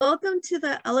Welcome to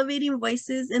the Elevating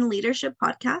Voices in Leadership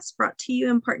podcast, brought to you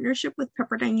in partnership with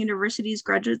Pepperdine University's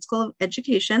Graduate School of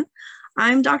Education.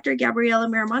 I'm Dr. Gabriela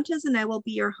Miramontes, and I will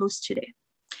be your host today.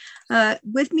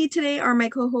 With me today are my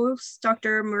co-hosts,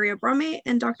 Dr. Maria Brome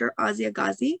and Dr. Azia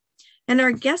Ghazi. And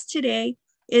our guest today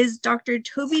is Dr.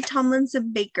 Toby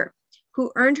Tomlinson Baker,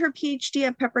 who earned her PhD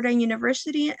at Pepperdine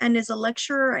University and is a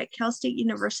lecturer at Cal State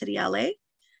University, LA.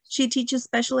 She teaches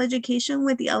special education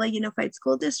with the LA Unified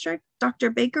School District. Dr.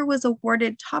 Baker was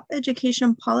awarded Top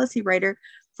Education Policy Writer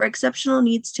for Exceptional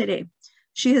Needs Today.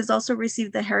 She has also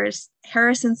received the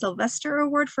Harrison Sylvester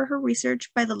Award for her research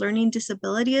by the Learning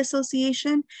Disability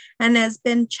Association and has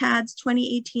been CHADD's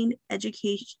 2018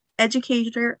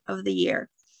 Educator of the Year.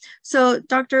 So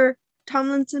Dr.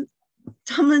 Tomlinson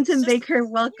Baker,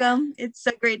 welcome. It's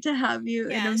so great to have you.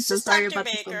 Yeah, and I'm it's so just sorry Dr. about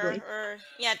the Baker, delay.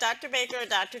 Dr. Baker or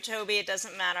Dr. Toby, it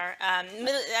doesn't matter.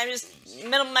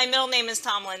 My middle name is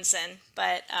Tomlinson,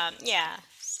 but yeah.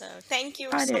 So thank you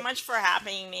Got so it. much for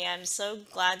having me. I'm so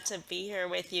glad to be here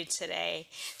with you today.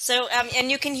 So,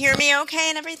 and you can hear me okay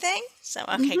and everything? So,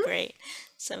 okay, Mhm. great.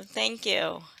 So thank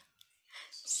you.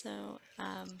 So,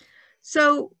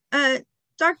 So,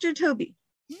 Dr. Toby,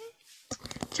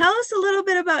 tell us a little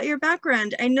bit about your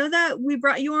background. I know that we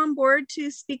brought you on board to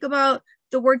speak about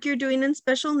the work you're doing in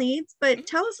special needs, but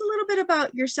tell us a little bit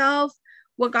about yourself,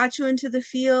 what got you into the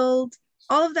field,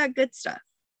 all of that good stuff.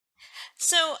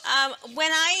 So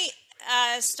when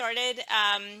I started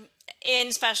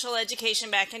in special education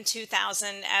back in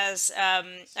 2000, as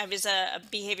I was a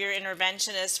behavior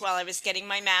interventionist while I was getting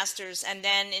my master's, and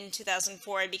then in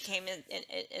 2004 I became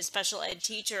a special ed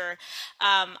teacher.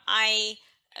 I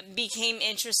became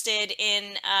interested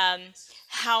in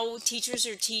how teachers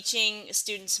are teaching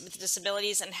students with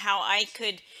disabilities and how I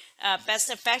could best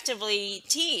effectively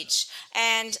teach.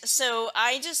 And so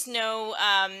I just know,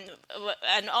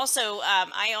 and also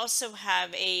I also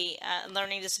have a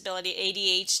learning disability,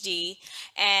 ADHD,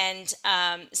 and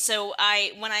so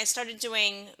when I started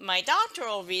doing my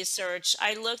doctoral research,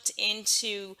 I looked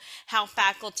into how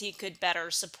faculty could better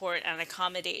support and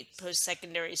accommodate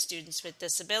post-secondary students with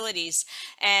disabilities,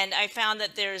 and I found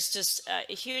that there's just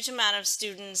a huge amount of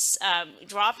students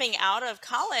dropping out of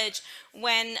college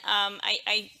when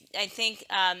I think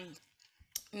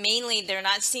mainly they're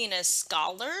not seen as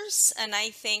scholars, and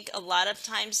I think a lot of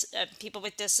times people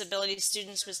with disabilities,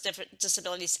 students with different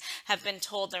disabilities, have been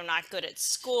told they're not good at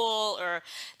school, or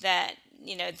that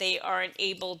they aren't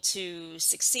able to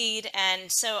succeed.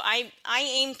 And so I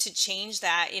aim to change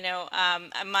that.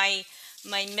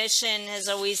 My mission has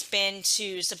always been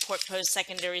to support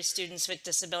post-secondary students with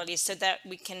disabilities so that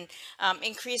we can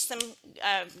increase them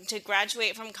to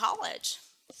graduate from college.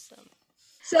 So.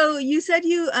 So you said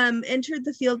you entered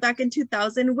the field back in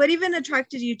 2000. What even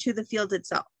attracted you to the field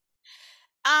itself?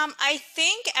 I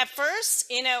think at first,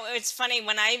 it's funny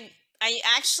when I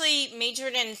actually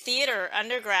majored in theater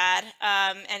undergrad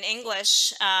and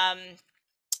English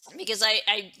because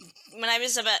I when I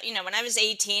was when I was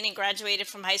 18 and graduated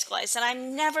from high school, I said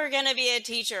I'm never gonna be a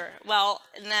teacher. Well,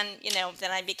 and then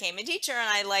then I became a teacher and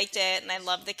I liked it and I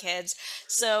loved the kids.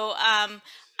 So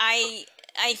I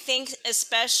I think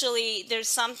especially there's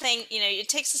something, it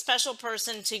takes a special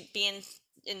person to be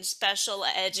in special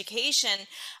education.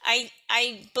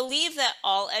 I believe that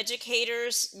all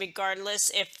educators,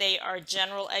 regardless if they are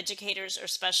general educators or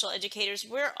special educators,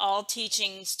 we're all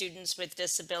teaching students with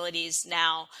disabilities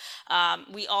now.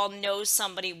 We all know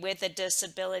somebody with a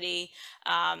disability.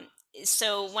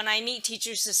 So when I meet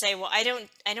teachers to say, well, I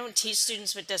don't teach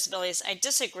students with disabilities, I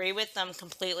disagree with them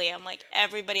completely. I'm like,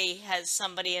 everybody has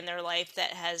somebody in their life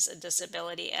that has a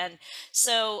disability. And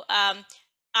so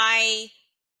I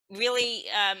really,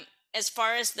 as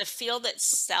far as the field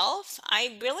itself,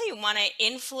 I really want to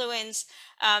influence,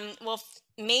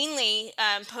 mainly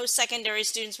post-secondary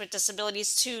students with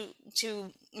disabilities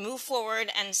to move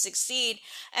forward and succeed,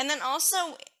 and then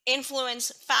also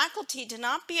influence faculty to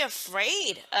not be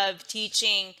afraid of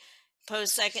teaching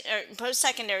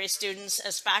post-secondary students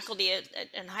as faculty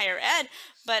in higher ed,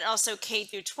 but also K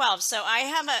through 12. So I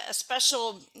have a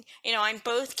special, I'm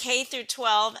both K through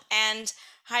 12 and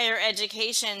higher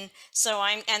education.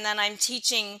 And then I'm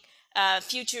teaching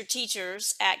future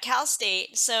teachers at Cal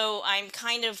State. So I'm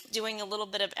kind of doing a little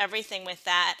bit of everything with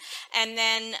that. And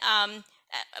then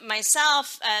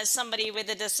myself, as somebody with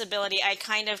a disability, I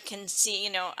kind of can see,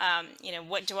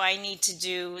 what do I need to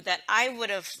do that I would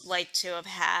have liked to have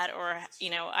had, or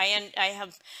I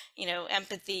have,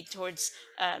 empathy towards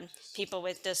people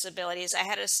with disabilities. I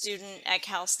had a student at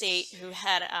Cal State who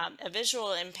had a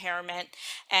visual impairment,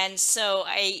 and so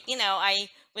I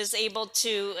was able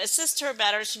to assist her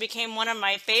better. She became one of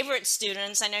my favorite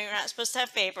students. I know you're not supposed to have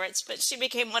favorites, but she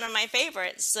became one of my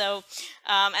favorites. So,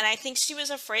 and I think she was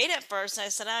afraid at first. I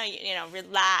said, oh,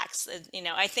 relax.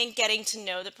 I think getting to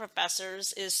know the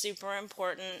professors is super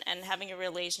important, and having a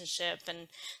relationship. And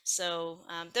so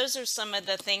those are some of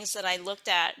the things that I looked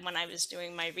at when I was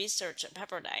doing my research at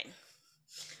Pepperdine.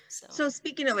 So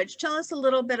speaking of which, tell us a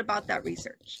little bit about that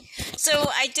research. So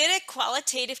I did a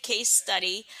qualitative case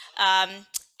study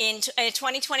in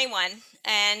 2021,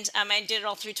 and I did it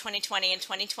all through 2020 and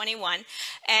 2021.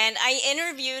 And I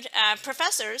interviewed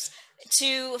professors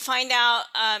to find out,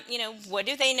 what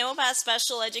do they know about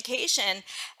special education?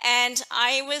 And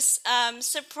I was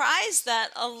surprised that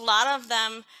a lot of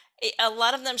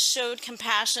them showed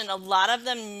compassion. A lot of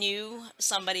them knew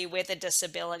somebody with a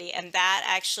disability, and that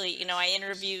actually, I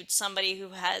interviewed somebody who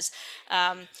has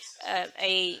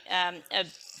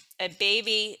a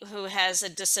baby who has a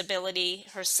disability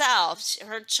herself.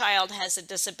 Her child has a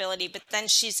disability, but then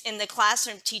she's in the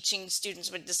classroom teaching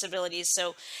students with disabilities.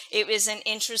 So it was an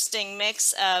interesting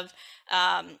mix of,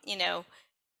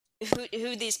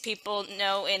 who these people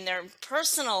know in their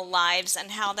personal lives, and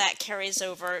how that carries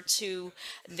over to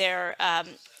their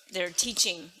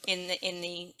teaching in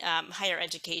the higher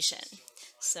education.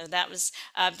 So that was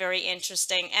very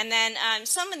interesting. And then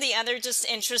some of the other just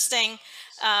interesting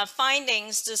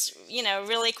findings, just,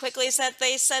 really quickly, is that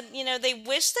they said, they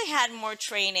wish they had more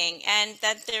training, and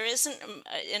that there isn't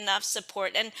enough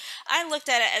support. And I looked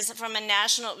at it as from a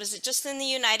national, it was just in the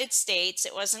United States.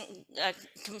 It wasn't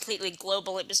completely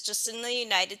global. It was just in the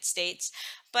United States.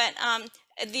 But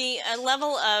the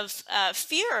level of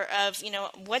fear of,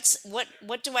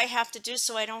 what do I have to do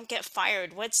so I don't get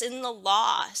fired? What's in the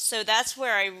law? So that's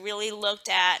where I really looked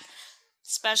at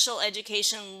special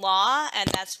education law, and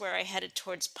that's where I headed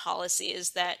towards policy, is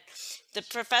that the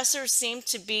professors seemed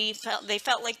to they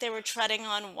felt like they were treading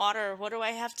on water. What do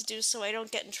I have to do so I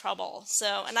don't get in trouble?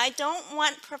 So, and I don't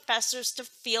want professors to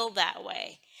feel that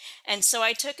way. And so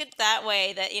I took it that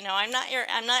way, that, I'm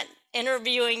not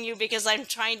interviewing you because I'm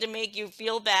trying to make you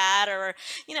feel bad, or,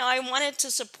 I wanted to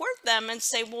support them and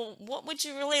say, well, what would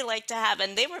you really like to have?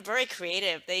 And they were very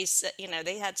creative. They said,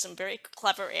 they had some very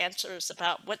clever answers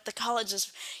about what the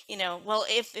colleges, well,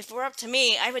 if we're up to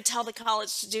me, I would tell the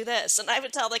college to do this, and I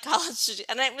would tell the college to do,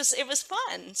 and it was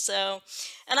fun. So,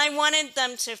 and I wanted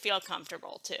them to feel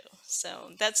comfortable too.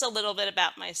 So that's a little bit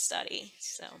about my study.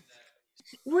 So.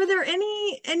 Were there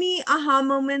any aha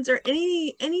moments, or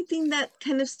anything that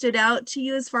kind of stood out to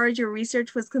you as far as your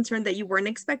research was concerned that you weren't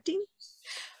expecting?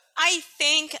 I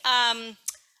think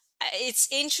it's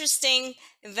interesting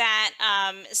that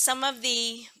some of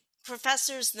the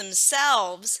professors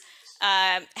themselves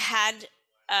had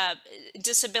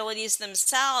disabilities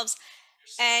themselves,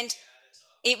 and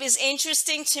it was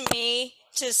interesting to me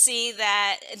to see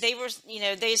that they were,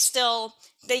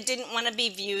 they didn't want to be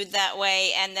viewed that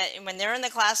way, and that when they're in the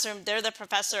classroom, they're the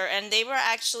professor, and they were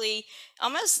actually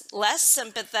almost less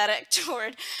sympathetic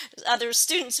toward other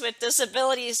students with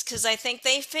disabilities, because I think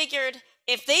they figured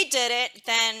if they did it,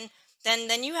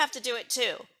 then you have to do it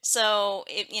too. So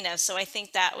so I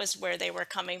think that was where they were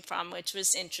coming from, which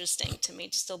was interesting to me,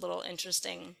 just a little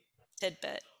interesting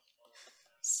tidbit.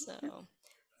 So.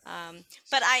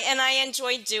 But I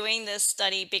enjoyed doing this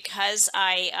study because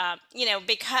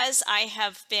because I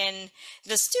have been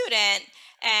the student,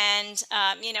 and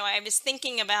I was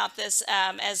thinking about this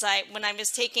when I was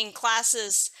taking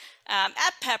classes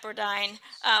at Pepperdine.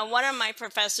 One of my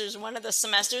professors, one of the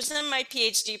semesters in my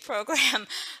PhD program,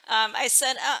 I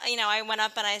said, I went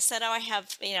up and I said, oh, I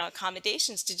have,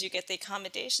 accommodations. Did you get the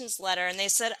accommodations letter? And they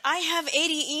said, I have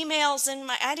 80 emails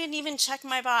I didn't even check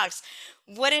my box.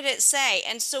 What did it say?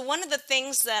 And so one of the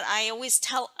things that I always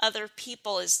tell other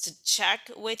people is to check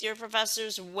with your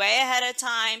professors way ahead of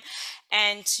time,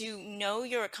 and to know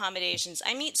your accommodations.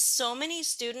 I meet so many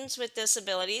students with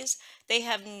disabilities, they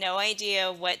have no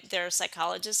idea what their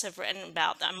psychologists have written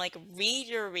about them. I'm like, read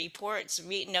your reports,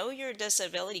 know your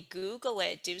disability, Google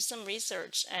it, do some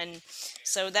research. And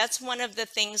so that's one of the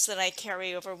things that I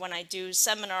carry over when I do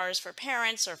seminars for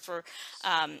parents or for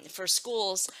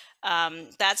schools.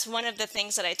 That's one of the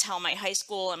things that I tell my high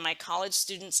school and my college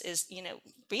students is,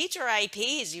 read your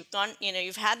IEPs.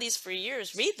 You've had these for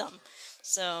years, read them.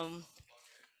 So.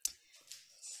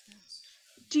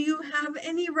 Do you have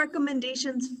any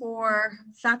recommendations for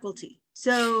faculty?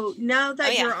 So now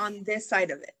that you're on this side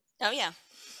of it. Oh, yeah.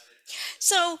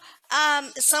 So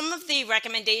some of the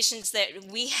recommendations that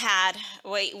we had,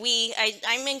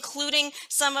 I'm including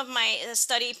some of my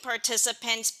study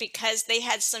participants because they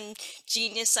had some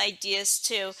genius ideas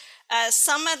too.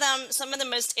 some of the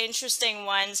most interesting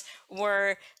ones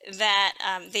were that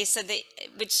they said they,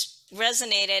 which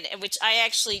resonated, and which I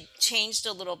actually changed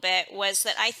a little bit, was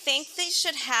that I think they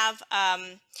should have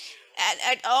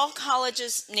at all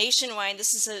colleges nationwide.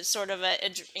 This is a sort of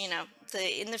you know,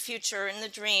 the in the future, in the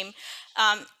dream,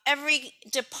 every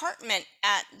department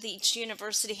at each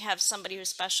university have somebody who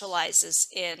specializes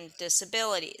in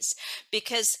disabilities,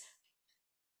 because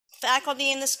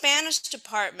faculty in the Spanish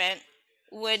department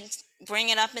would bring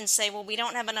it up and say, well, we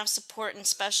don't have enough support in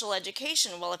special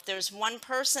education. Well, if there's one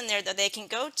person there that they can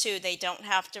go to, they don't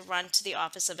have to run to the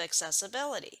Office of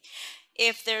Accessibility.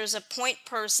 If there's a point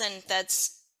person,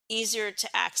 that's easier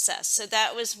to access. So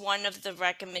that was one of the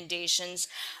recommendations.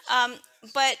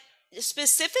 But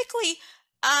specifically,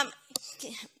 um,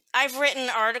 I've written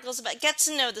articles about get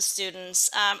to know the students.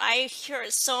 I hear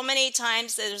it so many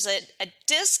times that there's a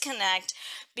disconnect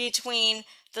between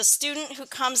the student who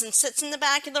comes and sits in the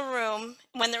back of the room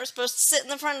when they're supposed to sit in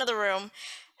the front of the room,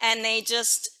 and they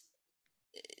just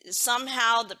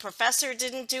somehow the professor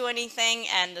didn't do anything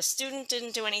and the student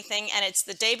didn't do anything, and it's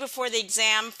the day before the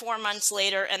exam 4 months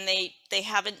later, and they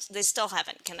still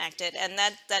haven't connected, and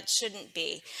that shouldn't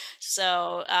be.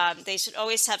 So they should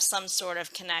always have some sort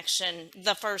of connection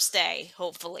the first day,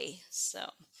 hopefully.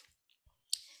 So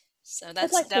I'd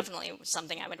that's like to, definitely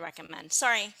something I would recommend.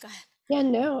 Sorry, go ahead. yeah,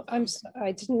 no, I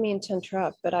didn't mean to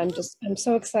interrupt, but I'm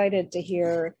so excited to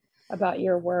hear about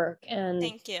your work, and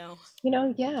Thank you.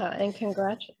 yeah, and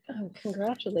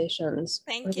congratulations.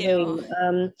 Thank Really. you.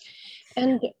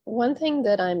 And one thing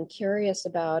that I'm curious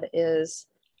about is,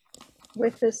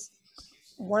 with this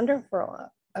wonderful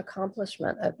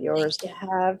accomplishment of yours to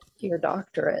have your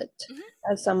doctorate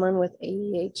as someone with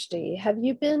ADHD, have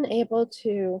you been able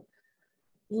to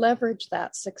leverage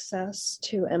that success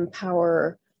to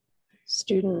empower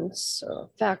students or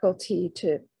faculty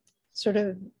to sort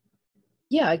of,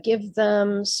 yeah, give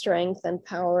them strength and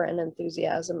power and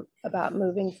enthusiasm about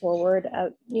moving forward? I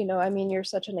mean, you're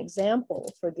such an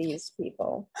example for these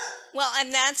people. Well,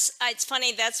 and it's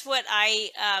funny. That's what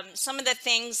some of the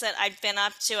things that I've been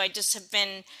up to, I just have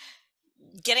been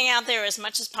getting out there as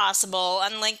much as possible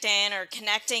on LinkedIn, or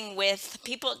connecting with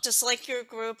people just like your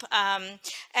group, and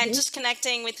just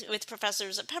connecting with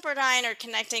professors at Pepperdine, or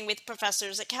connecting with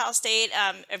professors at Cal State.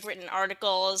 I've written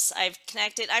articles. I'm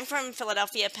from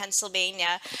Philadelphia,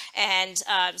 Pennsylvania, and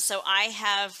so I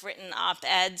have written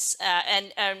op-eds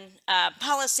and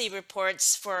policy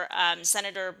reports for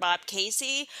Senator Bob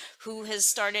Casey, who has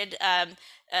started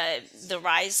the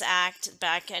RISE Act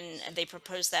they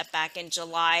proposed that back in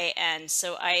July. And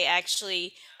so I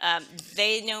actually,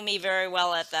 they know me very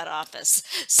well at that office.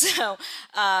 So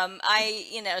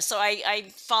I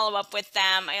follow up with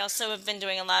them. I also have been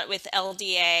doing a lot with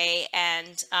LDA,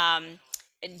 and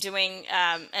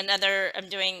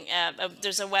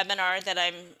there's a webinar that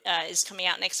is coming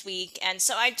out next week. And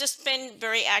so I've just been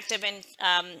very active in,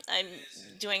 I'm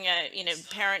doing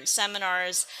parent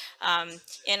seminars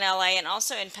in LA and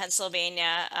also in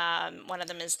Pennsylvania. One of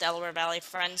them is Delaware Valley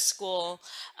Friends School,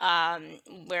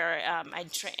 where I'm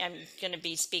going to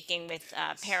be speaking with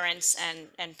parents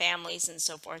and families and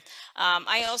so forth.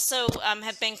 I also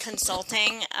have been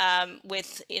consulting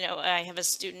with, I have a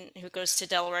student who goes to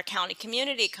Delaware County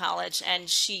Community College, and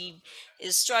she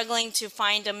is struggling to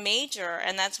find a major.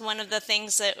 And that's one of the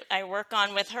things that I work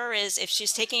on with her, is if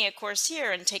she's taking a course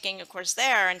here and taking a course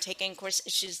there and taking a course,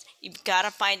 you've got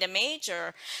to find a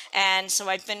major. And so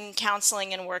I've been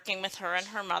counseling and working with her and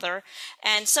her mother.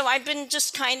 And so I've been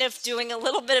just kind of doing a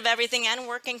little bit of everything and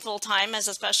working full time as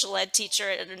a special ed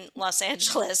teacher in Los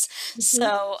Angeles.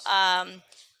 So,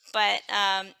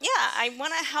 I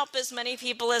want to help as many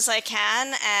people as I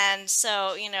can. And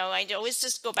so, I always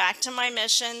just go back to my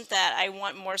mission, that I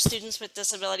want more students with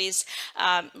disabilities,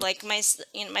 like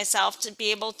myself, to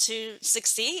be able to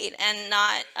succeed, and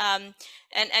not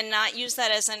not use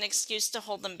that as an excuse to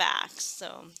hold them back.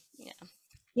 So, yeah.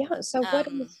 Yeah. So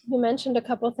you mentioned a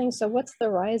couple of things. So what's the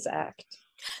RISE Act?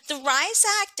 The RISE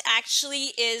Act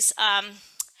actually is,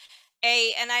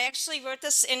 and I actually wrote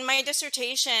this in my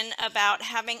dissertation about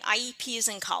having IEPs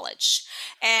in college.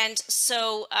 And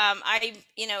so and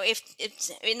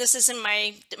this is in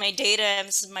my data, and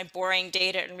this is my boring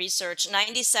data and research,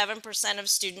 97% of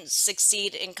students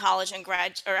succeed in college and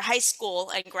high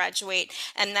school and graduate,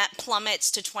 and that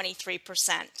plummets to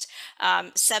 23%.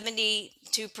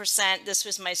 72%, this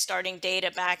was my starting data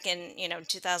back in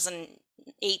 2000.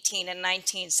 18 and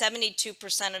 19,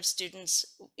 72% of students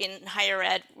in higher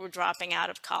ed were dropping out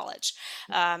of college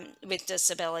with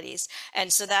disabilities.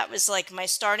 And so that was like my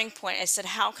starting point. I said,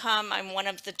 how come I'm one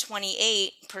of the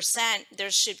 28%?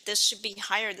 This should be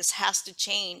higher. This has to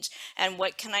change. And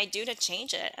what can I do to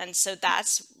change it? And so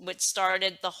that's what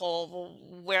started the whole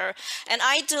and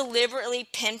I deliberately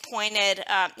pinpointed,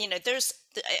 I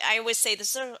always say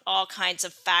this are all kinds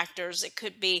of factors. It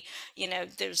could be,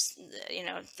 there's,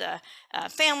 the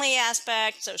family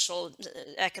aspect, social,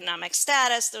 economic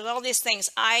status. There's all these things.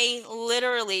 I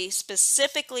literally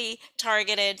specifically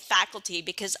targeted faculty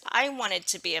because I wanted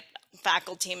to be a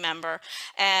faculty member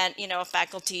and, a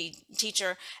faculty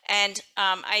teacher. And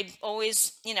I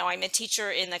always, I'm a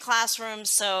teacher in the classroom.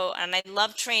 And I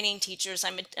love training teachers.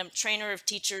 I'm a trainer of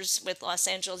teachers with Los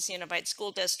Angeles Unified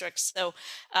School District. So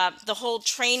the whole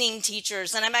training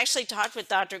teachers, and I've actually talked with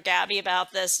Dr. Gabby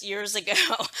about this years ago.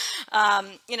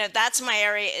 That's my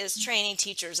area, is training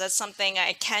teachers. That's something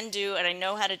I can do and I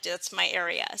know how to do. That's my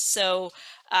area. So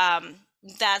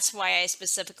that's why I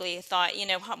specifically thought,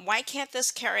 why can't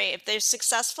this carry? If they're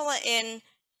successful in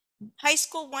high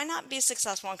school, why not be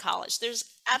successful in college? There's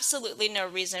absolutely no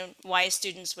reason why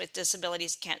students with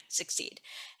disabilities can't succeed.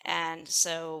 And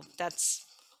so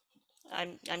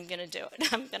I'm going to do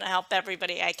it. I'm going to help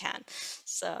everybody I can.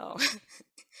 So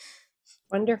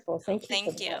wonderful. Thank you.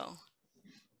 Thank you.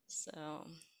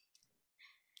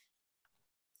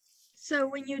 So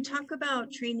when you talk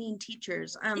about training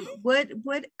teachers,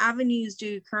 what avenues do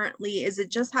you currently, is it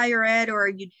just higher ed, or are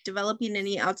you developing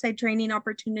any outside training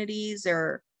opportunities,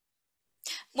 or?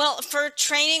 Well, for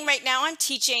training right now, I'm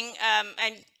teaching.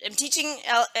 I'm teaching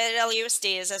at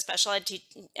LUSD as a special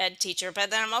ed teacher,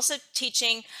 but then I'm also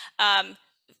teaching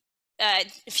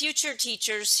future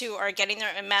teachers who are getting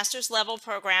their master's level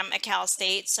program at Cal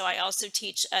State. So I also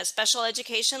teach special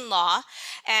education law.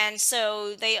 And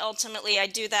so I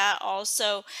do that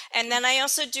also. And then I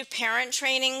also do parent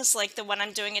trainings like the one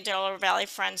I'm doing at Delaware Valley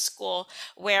Friends School,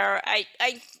 where I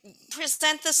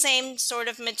present the same sort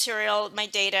of material, my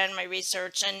data and my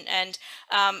research. And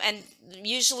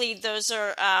usually those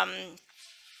are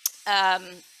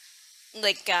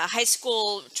like high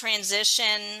school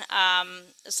transition.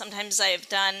 Sometimes I've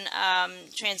done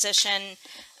transition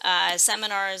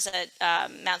seminars at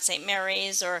Mount St.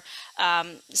 Mary's, or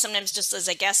sometimes just as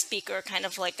a guest speaker, kind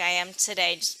of like I am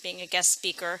today, just being a guest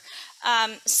speaker.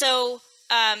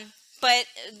 But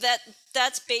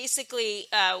that's basically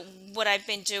what I've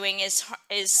been doing is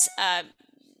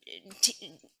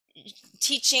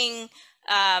teaching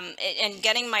and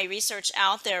getting my research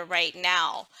out there right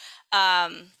now.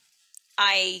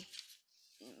 I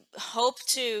hope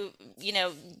to,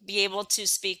 be able to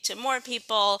speak to more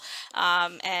people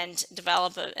and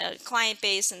develop a client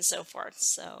base and so forth.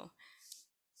 So,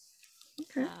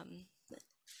 okay.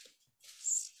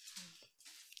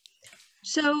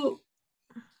 So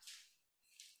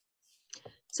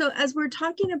as we're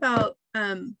talking about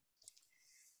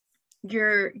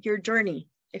your journey,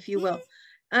 if you will,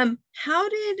 how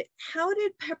did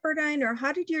Pepperdine, or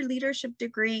how did your leadership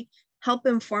degree help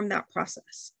inform that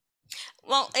process?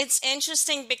 Well, it's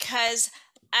interesting because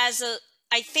I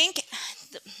think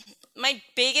my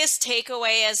biggest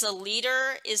takeaway as a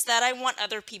leader is that I want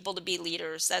other people to be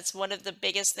leaders. That's one of the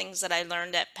biggest things that I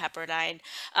learned at Pepperdine,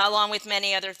 along with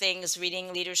many other things,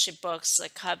 reading leadership books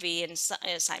like Covey and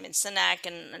Simon Sinek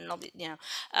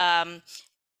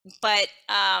but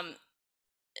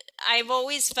I've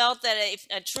always felt that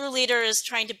a true leader is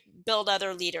trying to build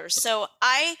other leaders. So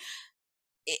I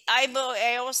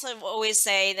also always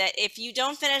say that if you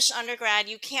don't finish undergrad,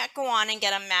 you can't go on and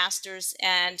get a master's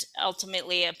and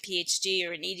ultimately a PhD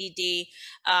or an EDD.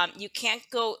 You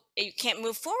can't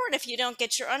move forward if you don't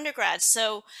get your undergrad.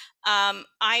 So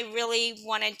I really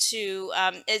wanted to,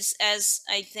 as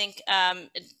I think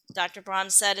Dr. Brahm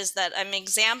said, is that I'm an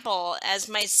example as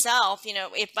myself.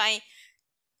 If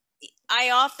I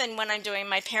often, when I'm doing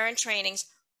my parent trainings,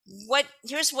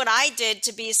 here's what I did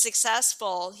to be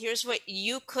successful. Here's what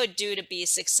you could do to be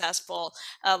successful.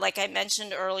 Like I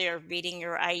mentioned earlier, reading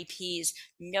your IEPs,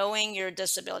 knowing your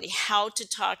disability, how to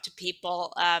talk to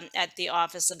people at the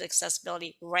Office of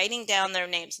Accessibility, writing down their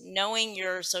names, knowing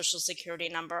your social security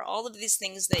number, all of these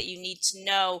things that you need to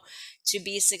know to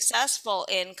be successful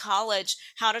in college,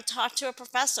 how to talk to a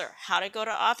professor, how to go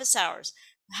to office hours,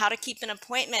 how to keep an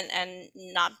appointment and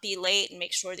not be late and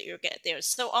make sure that you get there.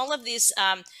 So all of these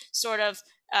sort of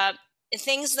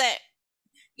things that,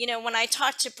 when I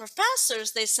talked to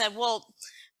professors, they said, well,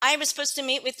 I was supposed to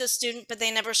meet with the student, but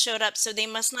they never showed up, so they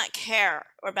must not care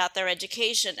about their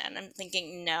education. And I'm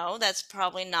thinking, no, that's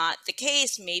probably not the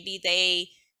case. Maybe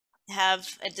they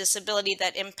have a disability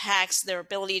that impacts their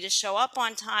ability to show up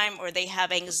on time, or they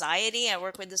have anxiety. I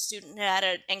work with a student who had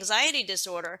an anxiety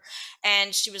disorder,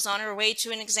 and she was on her way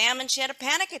to an exam and she had a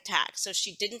panic attack. So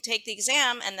she didn't take the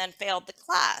exam and then failed the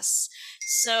class.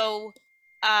 So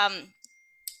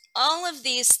all of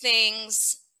these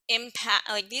things impact,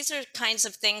 like these are kinds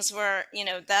of things where, you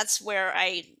know, that's where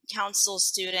I counsel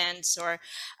students or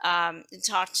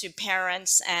talk to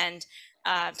parents and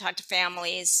talk to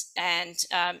families and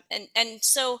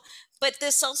so, but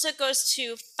this also goes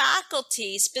to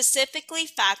faculty, specifically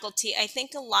faculty. I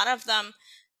think a lot of them,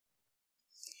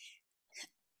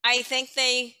 I think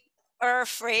they are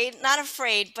afraid, not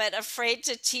afraid, but afraid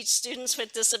to teach students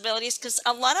with disabilities, because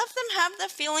a lot of them have the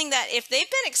feeling that if they've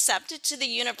been accepted to the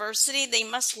university, they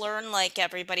must learn like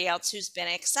everybody else who's been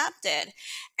accepted.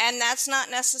 And that's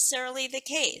not necessarily the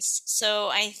case. So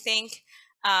I think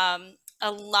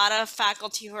a lot of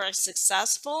faculty who are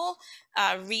successful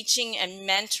reaching and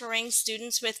mentoring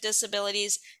students with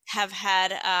disabilities have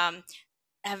had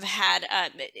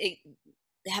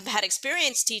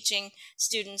experience teaching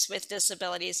students with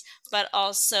disabilities, but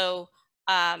also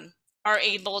are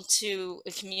able to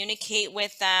communicate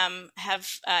with them,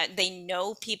 they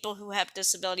know people who have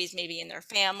disabilities maybe in their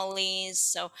families.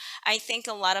 So I think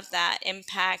a lot of that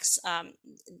impacts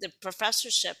the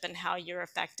professorship and how you're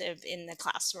effective in the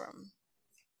classroom.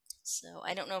 So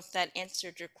I don't know if that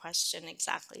answered your question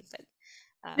exactly, but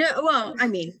yeah, well, I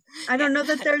mean, I don't know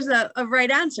that there's a right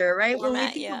answer, right? When we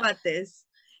think about this.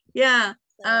 Yeah.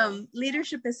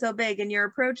 Leadership is so big, and your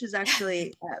approach is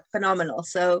actually phenomenal.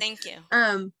 So thank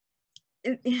you.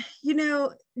 You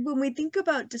know, when we think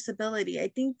about disability, I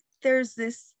think there's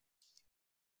this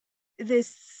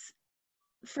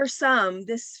for some,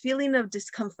 this feeling of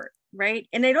discomfort, right?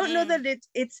 And I don't know that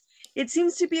it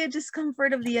seems to be a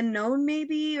discomfort of the unknown,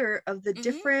 maybe, or of the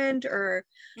different, or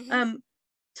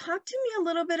talk to me a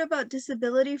little bit about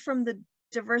disability from the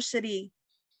diversity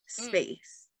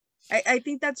space. I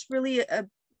think that's really a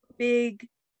big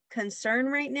concern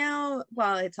right now.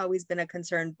 Well, it's always been a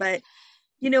concern, but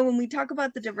you know, when we talk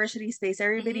about the diversity space,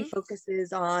 everybody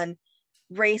focuses on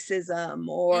racism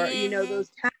or, you know,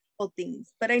 those tactical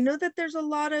things. But I know that there's a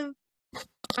lot of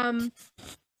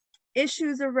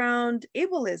issues around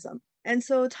ableism. And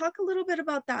so talk a little bit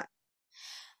about that.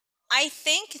 I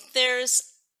think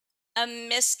there's a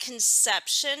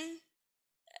misconception,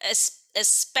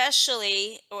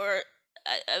 especially or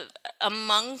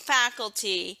among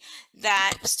faculty,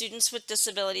 that students with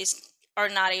disabilities are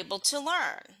not able to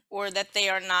learn, or that they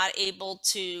are not able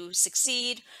to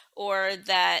succeed, or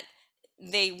that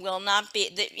they will not be,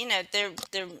 that, you know,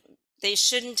 they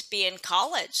shouldn't be in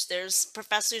college. There's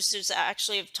professors who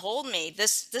actually have told me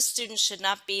this student should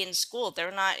not be in school.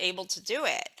 They're not able to do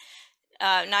it.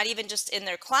 Not even just in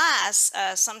their class.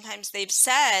 Sometimes they've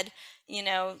said, you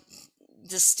know,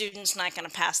 the student's not going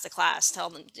to pass the class. Tell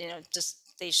them, you know, just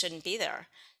they shouldn't be there.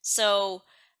 So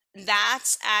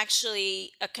that's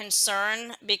actually a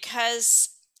concern, because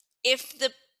if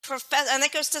the professor, and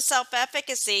that goes to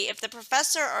self-efficacy, if the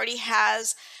professor already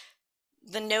has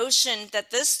the notion that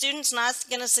this student's not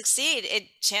going to succeed,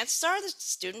 chances are the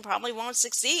student probably won't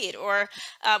succeed. Or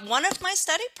one of my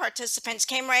study participants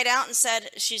came right out and said,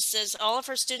 she says all of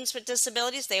her students with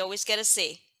disabilities, they always get a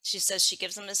C. She says she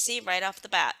gives them a C right off the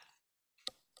bat,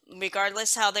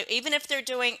 regardless how they, even if they're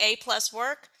doing A+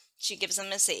 work, she gives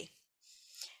them a C.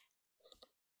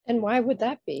 And why would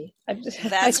that be?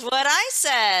 That's what I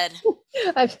said.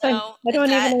 I don't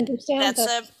even understand.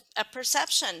 That's a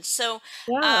perception. So,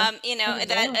 you know,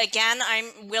 that again,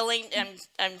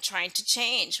 I'm trying to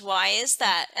change. Why is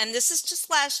that? And this is just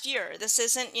last year. This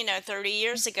isn't, you know, 30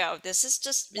 years ago. This is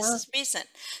just, this is recent.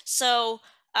 So,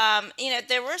 you know,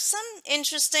 there were some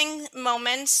interesting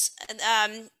moments.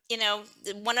 You know,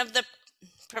 one of the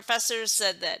professors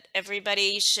said that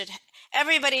everybody should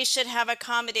have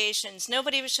accommodations.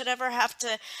 Nobody should ever have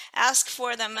to ask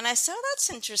for them. And I said, oh, that's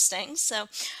interesting. So,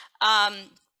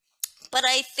 but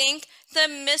I think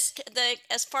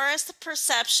as far as the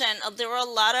perception, there were a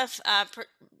lot of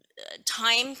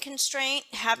time constraint.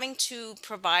 Having to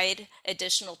provide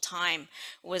additional time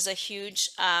was a huge,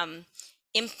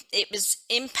 it was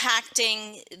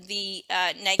impacting the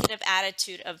negative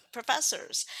attitude of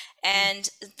professors. And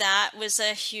that was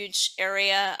a huge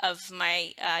area of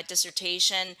my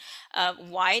dissertation.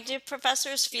 Why do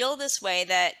professors feel this way,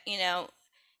 that, you know,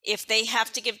 if they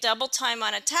have to give double time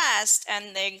on a test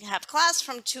and they have class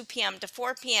from 2 p.m. to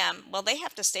 4 p.m., well, they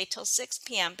have to stay till 6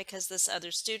 p.m. because this other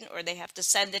student, or they have to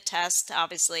send the test,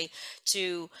 obviously,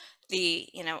 to the,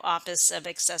 you know, Office of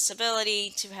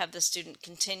Accessibility to have the student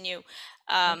continue.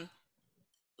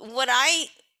 What I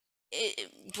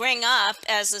bring up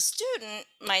as a student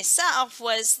myself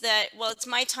was that, well, it's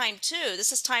my time too.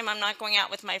 This is time I'm not going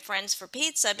out with my friends for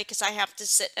pizza because I have to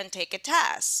sit and take a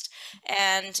test.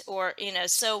 And, or,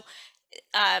 so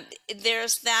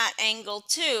there's that angle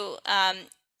too,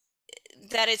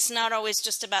 that it's not always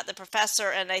just about the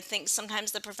professor. And I think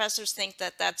sometimes the professors think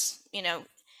that that's,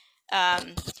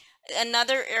 um,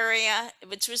 another area,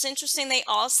 which was interesting. They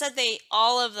all said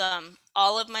all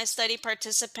of my study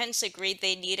participants agreed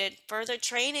they needed further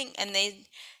training, and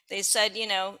they said,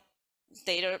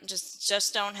 they don't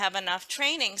just don't have enough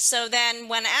training. So then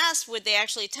when asked would they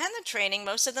actually attend the training,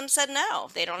 most of them said no,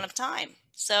 they don't have time.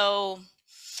 So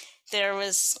there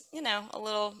was, a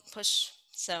little push.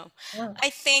 So Yeah. I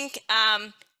think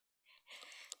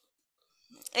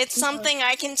it's something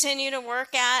I continue to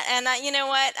work at, and you know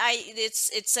what?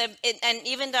 And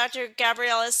even Dr.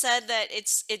 Gabriella said that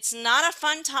it's not a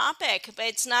fun topic, but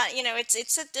it's not,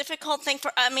 it's a difficult thing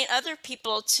for, other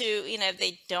people to,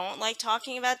 they don't like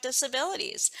talking about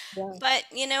disabilities. Yeah. But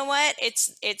you know what?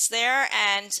 It's there,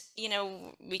 and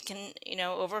we can,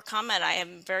 overcome it. I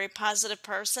am a very positive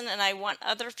person, and I want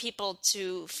other people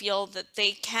to feel that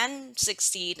they can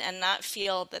succeed and not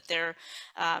feel that they're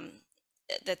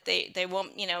that they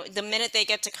won't, the minute they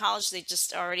get to college, they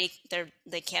just already,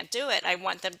 they can't do it. I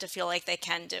want them to feel like they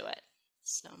can do it.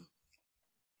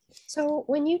 So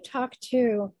when you talk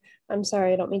to, I'm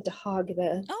sorry, I don't mean to hog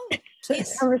the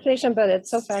please. conversation, but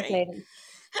it's so fascinating.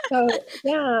 So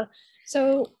yeah,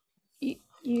 so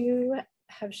you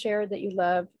have shared that you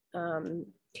love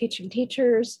teaching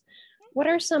teachers. What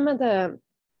are some of the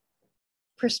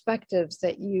perspectives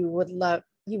that you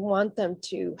want them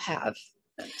to have?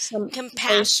 Some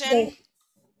compassion,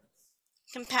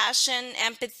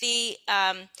 empathy,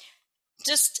 I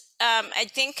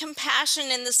think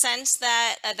compassion in the sense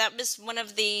that that was one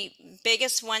of the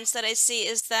biggest ones that I see,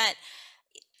 is that,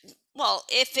 well,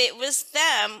 if it was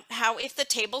them, if the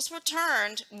tables were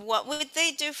turned, what would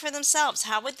they do for themselves?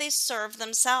 How would they serve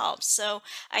themselves? So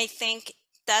I think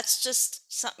that's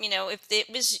just something, if it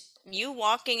was you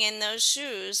walking in those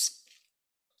shoes,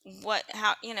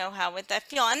 how would that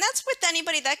feel? And that's with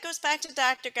anybody. That goes back to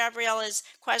Dr. Gabriella's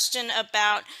question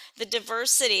about the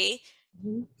diversity.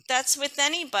 Mm-hmm. That's with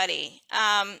anybody.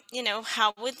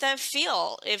 How would that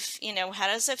feel if, how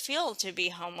does it feel to be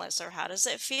homeless, or how does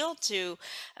it feel to,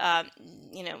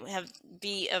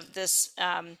 be of this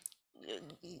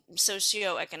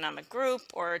socioeconomic group,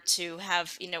 or to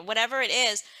have, whatever it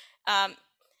is,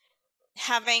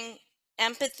 having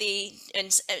empathy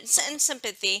and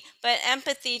sympathy, but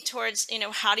empathy towards,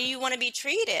 how do you want to be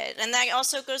treated? And that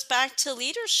also goes back to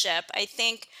leadership. I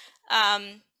think, a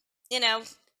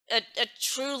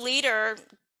true leader,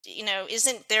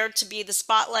 isn't there to be the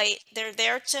spotlight. They're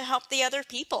there to help the other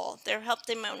people. They're help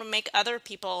them make other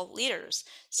people leaders.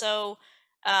 So,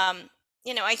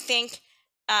 I think,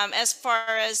 as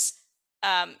far as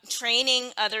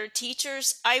training other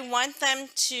teachers, I want them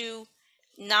to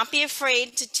not be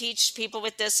afraid to teach people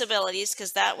with disabilities,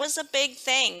 because that was a big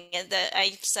thing. That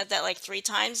I've said that like 3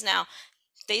 times now.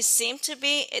 They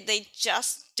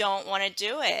just don't want to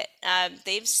do it.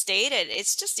 They've stated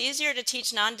it's just easier to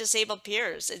teach non-disabled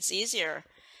peers. It's easier.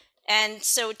 And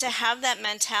so to have that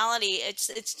mentality,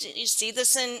 it's you see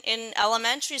this in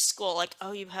elementary school, like,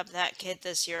 oh, you have that kid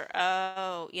this year.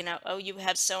 Oh, oh, you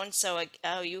have so-and-so.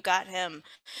 Oh, you got him.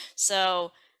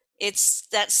 So it's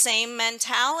that same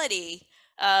mentality.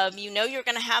 You're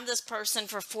going to have this person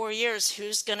for 4 years.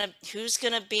 Who's gonna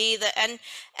be the, and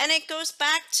it goes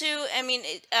back to,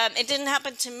 it didn't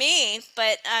happen to me,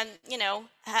 but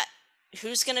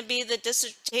who's going to be the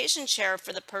dissertation chair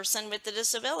for the person with the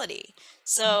disability?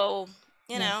 So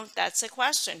that's a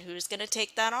question. Who's going to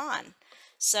take that on?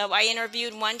 So I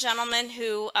interviewed one gentleman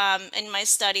who, in my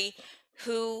study,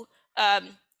 who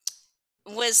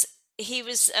was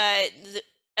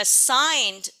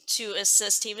assigned to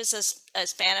assist. He was a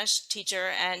Spanish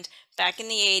teacher, and back in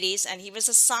the 80s, and he was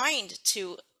assigned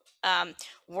to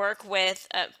work with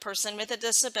a person with a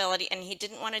disability, and he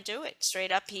didn't want to do it.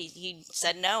 Straight up, he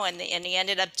said no, and he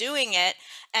ended up doing it.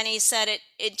 And he said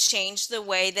it changed the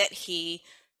way that he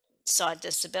saw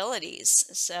disabilities.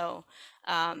 So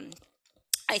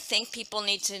I think people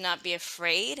need to not be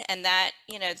afraid, and that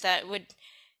that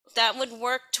would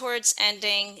work towards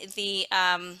ending the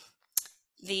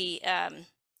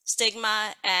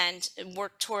stigma, and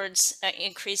work towards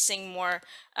increasing more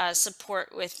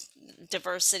support with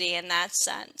diversity in that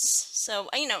sense. So,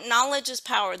 knowledge is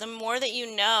power. The more that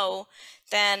you know,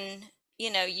 then,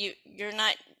 you're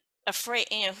not afraid.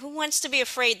 Who wants to be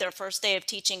afraid their first day of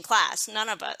teaching class? None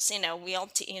of us. We all,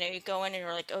 you go in and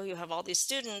you're like, oh, you have all these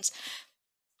students.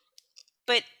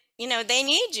 But, they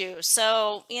need you.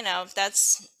 So,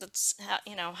 that's how,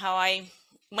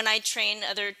 when I train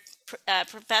other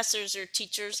professors or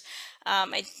teachers,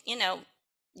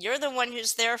 you're the one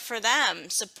who's there for them,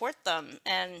 support them.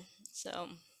 And so,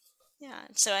 yeah.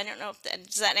 So I don't know if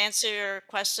does that answer your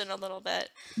question a little bit?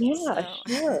 Yeah, So,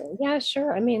 sure. Yeah,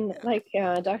 sure. I mean, yeah.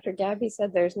 like Dr. Gabby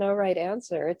said, there's no right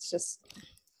answer. It's just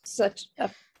such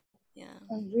Yeah.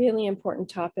 a really important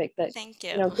topic that, Thank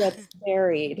you you. know, gets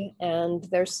buried, and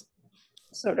there's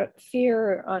sort of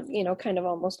fear on, kind of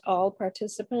almost all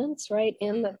participants, right,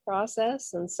 in the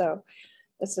process. And so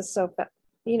this is so,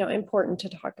 important to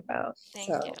talk about. Thank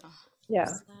you. So, yeah.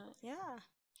 So, yeah.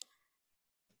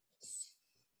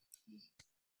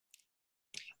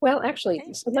 Well, actually,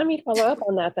 Okay. so let me follow up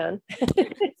on that then.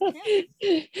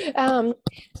 Yeah.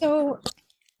 So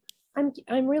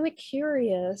I'm really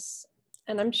curious,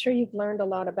 and I'm sure you've learned a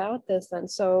lot about this. And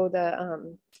so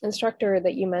the instructor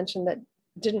that you mentioned that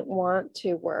didn't want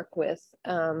to work with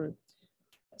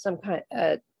some kind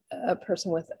a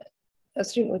person with a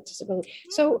student with disability.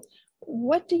 So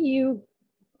what do you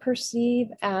perceive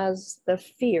as the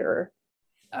fear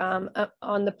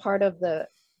on the part of the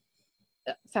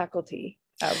faculty,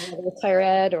 whether it's higher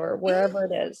ed or wherever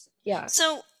it is? Yeah.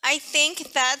 So I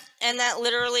think that, and that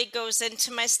literally goes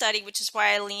into my study, which is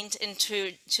why I leaned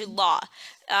into law.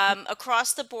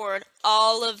 Across the board,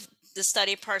 all of the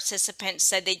study participants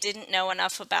said they didn't know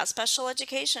enough about special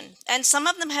education, and some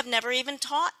of them have never even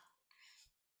taught.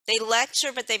 They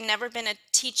lecture, but they've never been a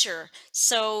teacher.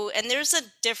 So, and there's a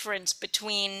difference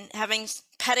between having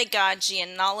pedagogy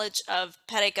and knowledge of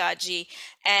pedagogy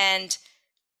and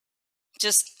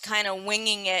just kind of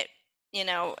winging it.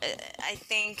 I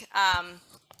think,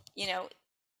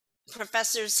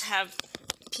 professors have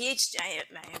PhD. I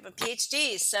have a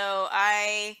PhD, so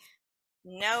I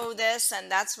know this,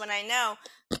 and that's what I know.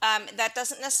 That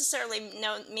doesn't necessarily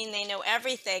mean they know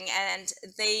everything, and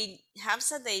they have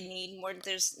said they need more.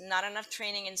 There's not enough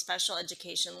training in special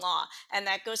education law, and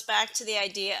that goes back to the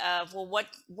idea of, well,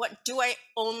 what do I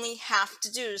only have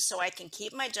to do so I can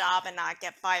keep my job and not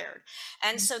get fired?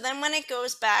 And so then when it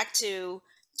goes back to,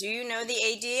 do you know the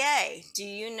ADA? Do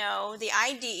you know the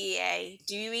IDEA?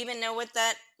 Do you even know what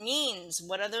that means?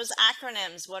 What are those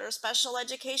acronyms? What are special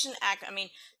education I mean,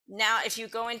 now if you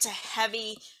go into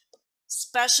heavy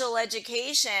special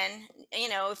education,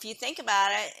 if you think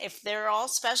about it, if they're all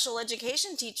special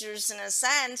education teachers in a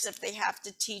sense, if they have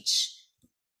to teach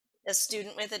a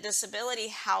student with a disability,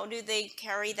 how do they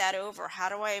carry that over? How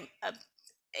do I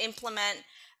implement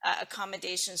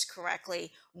accommodations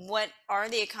correctly? What are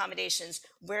the accommodations?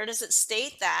 Where does it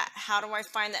state that? How do I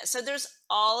find that? So there's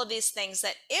all of these things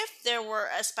that if there were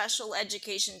a special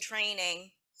education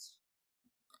training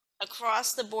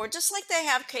across the board, just like they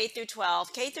have K through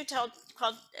 12, K through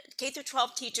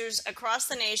 12 teachers across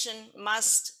the nation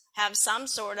must have some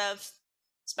sort of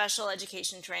special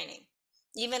education training,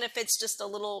 even if it's just a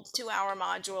little 2-hour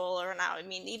module or an hour. I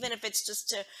mean, even if it's just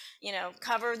to,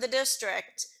 cover the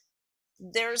district,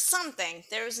 there's something.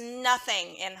 There's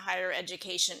nothing in higher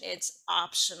education. It's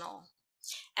optional.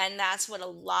 And that's what a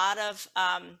lot of,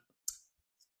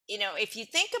 if you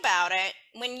think about it,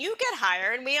 when you get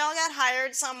hired, we all got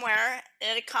hired somewhere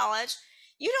at a college.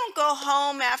 You don't go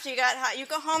home after you got hired. You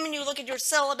go home and you look at your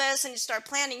syllabus and you start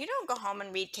planning. You don't go home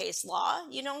and read case law.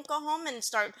 You don't go home and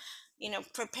start,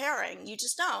 preparing. You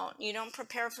just don't. You don't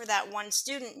prepare for that one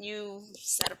student. You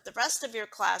set up the rest of your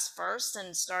class first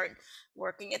and start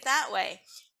working it that way.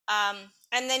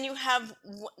 And then you have,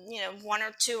 1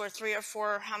 or 2 or 3 or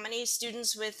 4, how many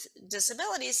students with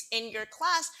disabilities in your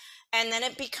class, and then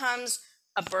it becomes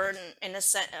a burden in a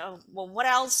sense. Oh, well, what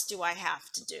else do I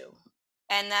have to do?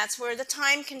 And that's where the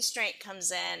time constraint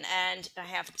comes in, and I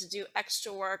have to do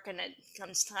extra work, and it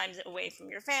comes time away from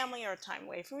your family or time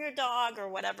away from your dog or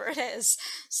whatever it is.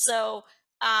 So,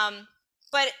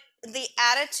 but the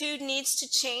attitude needs to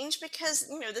change because,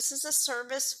 this is a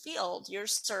service field. You're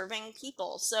serving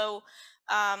people. So,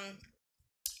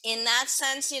 in that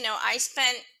sense, I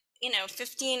spent,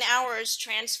 15 hours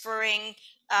transferring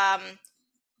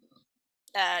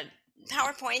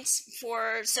PowerPoints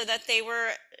so that they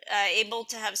were able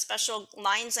to have special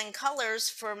lines and colors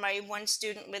for my one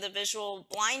student with a visual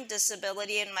blind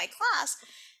disability in my class.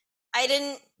 I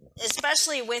didn't,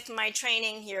 especially with my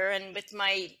training here and with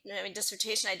my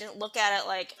dissertation, I didn't look at it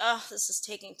like, oh, this is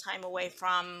taking time away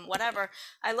from whatever.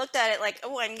 I looked at it like,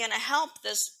 oh, I'm going to help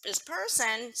this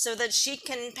person so that she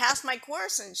can pass my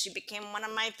course, and she became one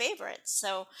of my favorites.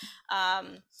 So,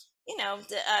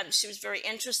 she was very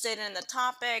interested in the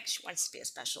topic. She wants to be a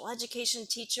special education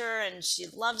teacher, and she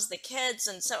loves the kids.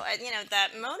 And so,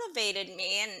 that motivated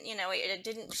me, and, it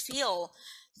didn't feel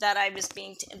that I was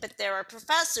but there are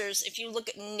professors, if you look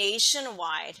at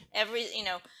nationwide,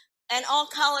 and all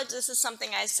colleges, this is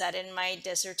something I said in my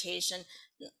dissertation,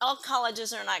 all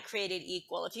colleges are not created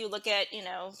equal. If you look at,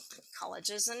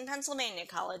 colleges in Pennsylvania,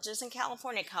 colleges in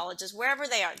California, colleges, wherever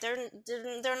they are,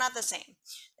 they're not the same.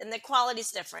 And the quality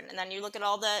is different. And then you look at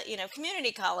all the,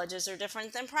 community colleges are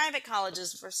different than private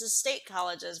colleges versus state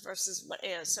colleges versus what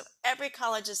is. So every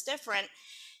college is different.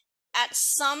 At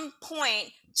some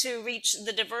point, to reach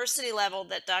the diversity level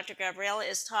that Dr. Gabriela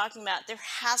is talking about, there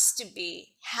has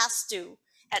to,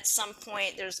 at some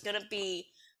point, there's going to be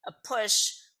a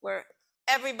push where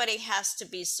everybody has to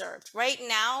be served. Right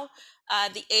now,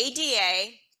 the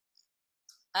ADA,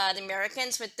 the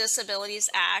Americans with Disabilities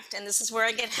Act, and this is where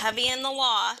I get heavy in the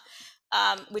law,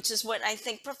 which is what I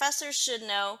think professors should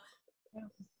know.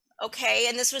 Okay,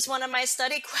 and this was one of my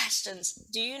study questions.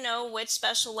 Do you know which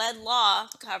special ed law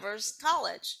covers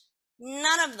college?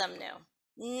 None of them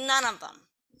knew. None of them.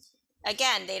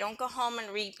 Again, they don't go home and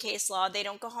read case law. They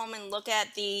don't go home and look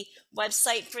at the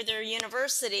website for their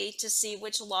university to see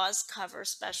which laws cover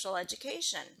special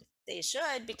education. They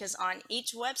should, because on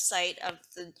each website of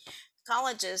the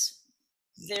colleges,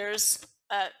 there's,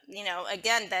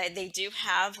 again, they do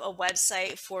have a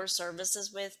website for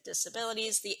services with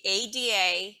disabilities. The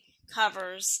ADA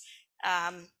covers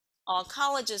all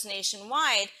colleges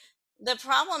nationwide. The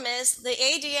problem is the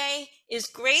ADA is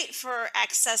great for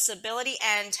accessibility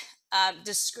and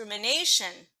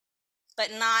discrimination, but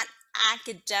not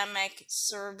academic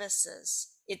services.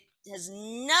 It has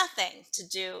nothing to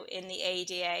do in the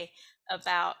ADA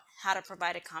about how to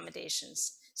provide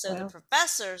accommodations. So the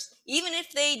professors, even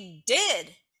if they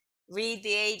did read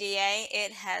the ADA,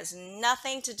 it has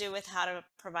nothing to do with how to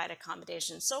provide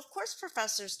accommodations. So of course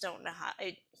professors don't know how,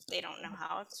 they don't know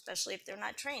how, especially if they're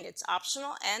not trained. It's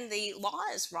optional and the law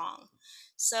is wrong.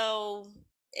 So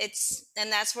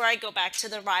and that's where I go back to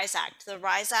the RISE Act. The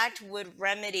RISE Act would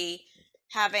remedy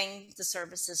having the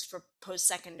services for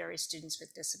post-secondary students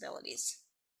with disabilities.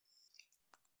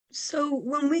 So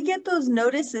when we get those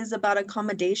notices about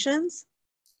accommodations,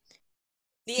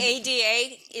 the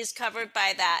ADA is covered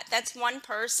by that. That's one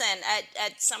person.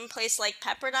 At some place like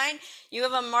Pepperdine, you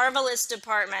have a marvelous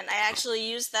department. I actually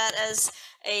use that as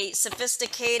a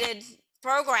sophisticated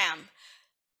program.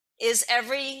 Is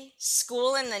every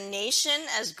school in the nation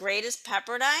as great as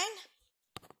Pepperdine?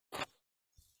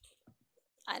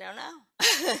 I don't know.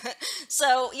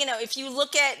 So, if you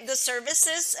look at the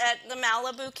services at the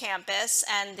Malibu campus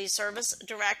and the service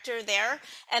director there,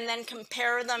 and then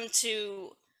compare them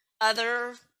to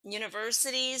other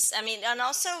universities, and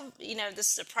also,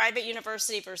 this is a private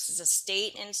university versus a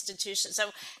state institution. So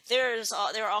there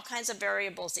are all kinds of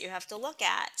variables that you have to look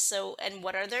at. So, and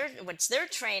what's their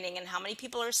training and how many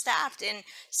people are staffed? In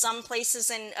some places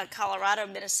in Colorado,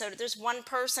 Minnesota, there's one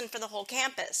person for the whole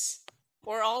campus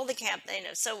or all the campus,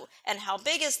 so, and how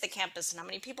big is the campus and how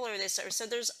many people are there? So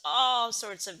there's all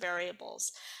sorts of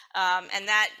variables. And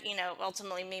that,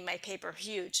 ultimately made my paper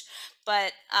huge,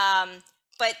 but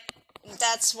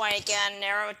that's why, again,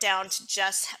 narrow it down to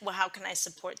just, well, how can I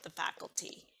support the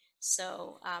faculty?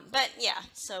 So, but yeah,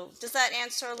 so does that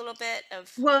answer a little bit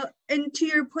of? Well, and to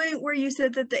your point where you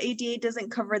said that the ADA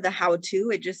doesn't cover the how-to,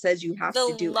 it just says you have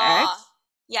to do law. X.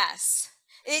 Yes.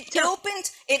 It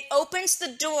opens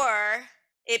the door.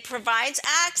 It provides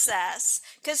access.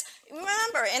 Because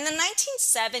remember, in the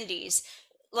 1970s,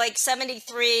 like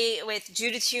 73 with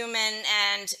Judith Heumann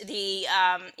and the,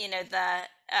 the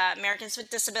Americans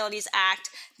with Disabilities Act,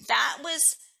 that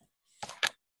was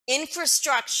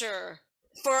infrastructure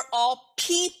for all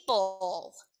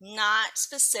people, not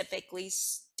specifically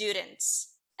students.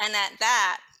 And at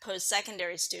that,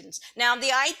 post-secondary students. Now,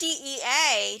 the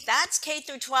IDEA, that's K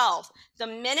through 12. The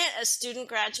minute a student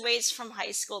graduates from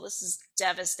high school, this is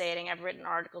devastating. I've written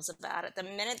articles about it. The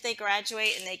minute they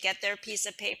graduate and they get their piece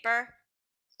of paper,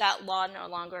 that law no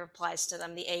longer applies to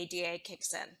them. The ADA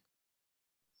kicks in.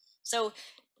 So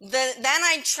then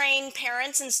I train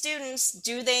parents and students,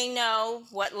 do they know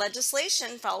what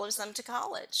legislation follows them to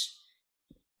college?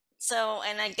 So,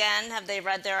 and again, have they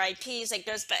read their IPs? It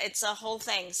goes, but it's a whole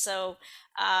thing. So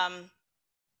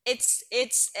that's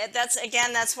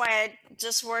why I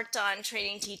just worked on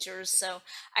training teachers. So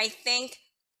I think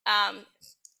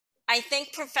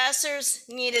professors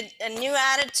need a new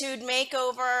attitude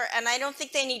makeover, and I don't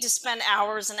think they need to spend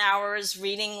hours and hours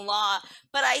reading law,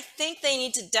 but I think they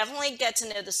need to definitely get to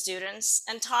know the students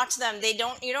and talk to them.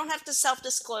 You don't have to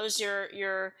self-disclose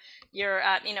your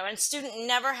and student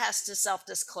never has to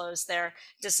self-disclose their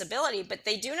disability, but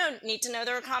they do need to know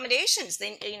their accommodations.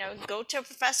 They, go to a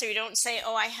professor. You don't say,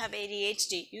 oh, I have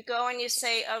ADHD. You go and you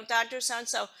say, oh, Dr.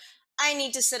 So-and-so, I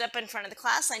need to sit up in front of the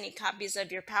class. I need copies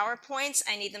of your PowerPoints.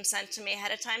 I need them sent to me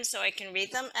ahead of time so I can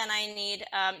read them. And I need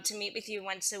to meet with you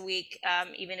once a week,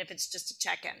 even if it's just a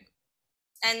check-in.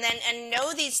 And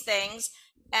know these things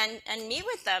and meet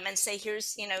with them and say,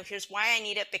 here's why I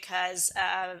need it, because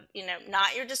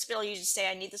not your disability. You just say,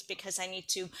 I need this because I need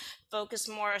to focus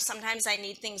more. Sometimes I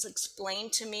need things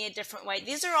explained to me a different way.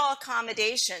 These are all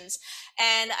accommodations.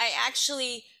 And I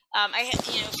actually,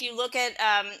 if you look at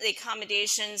the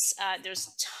accommodations,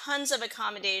 there's tons of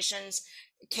accommodations,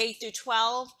 K through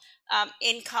 12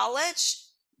 in college.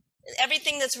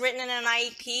 Everything that's written in an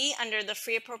IEP under the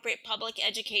free appropriate public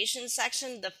education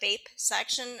section, the FAPE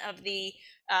section of the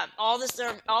all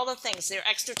the things, your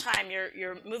extra time,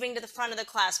 you're moving to the front of the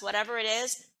class, whatever it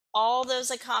is, all those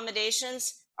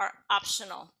accommodations are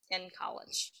optional in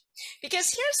college.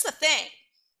 Because here's the thing.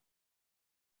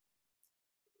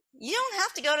 You don't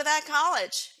have to go to that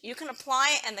college. You can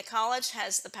apply and the college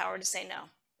has the power to say no.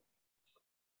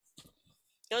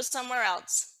 Go somewhere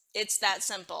else. It's that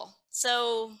simple.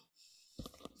 So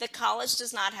the college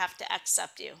does not have to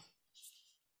accept you.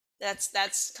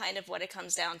 That's kind of what it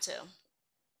comes down to.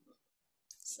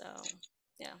 So,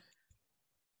 yeah.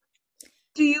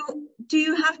 Do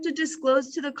you have to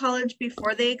disclose to the college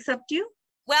before they accept you?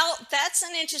 Well, that's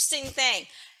an interesting thing.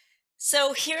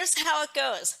 So here's how it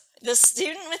goes. The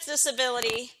student with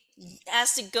disability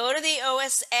has to go to the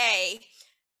OSA.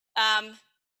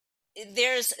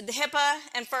 There's the HIPAA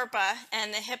and FERPA,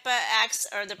 and the HIPAA acts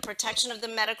are the protection of the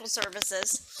medical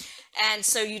services. And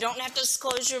so you don't have to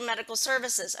disclose your medical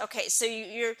services. Okay, so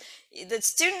the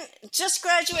student just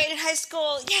graduated high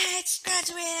school. Yeah, it's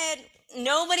graduated.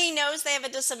 Nobody knows they have a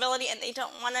disability and they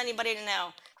don't want anybody to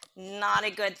know. Not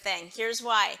a good thing. Here's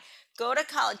why. Go to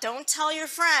college. Don't tell your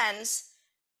friends.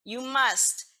 You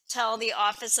must tell the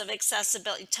Office of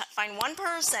Accessibility. Find one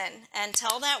person and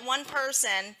tell that one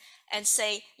person and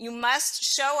say, you must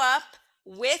show up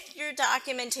with your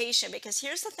documentation. Because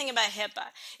here's the thing about HIPAA.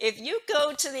 If you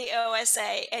go to the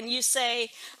OSA and you say,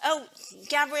 oh,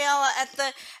 Gabriella,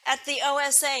 at the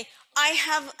OSA,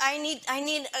 I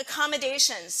need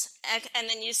accommodations. And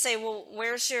then you say, well,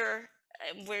 where's your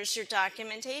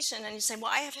documentation? And you say,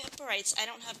 well, I have HIPAA rights. I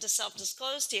don't have to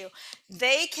self-disclose to you.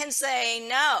 They can say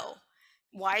no.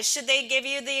 Why should they give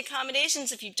you the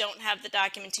accommodations if you don't have the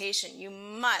documentation? You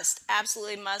must,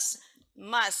 absolutely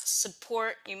must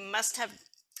support, you must have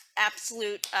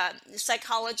absolute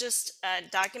psychologist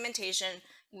documentation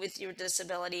with your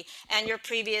disability and your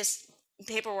previous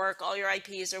paperwork, all your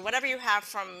IPs or whatever you have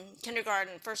from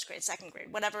kindergarten, first grade, second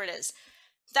grade, whatever it is.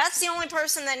 That's the only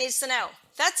person that needs to know.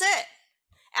 That's it.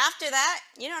 After that,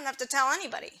 you don't have to tell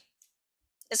anybody,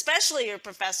 especially your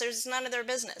professors. It's none of their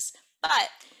business. But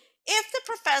if the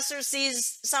professor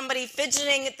sees somebody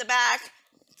fidgeting at the back,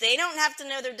 they don't have to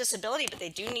know their disability, but they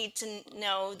do need to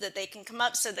know that they can come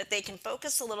up so that they can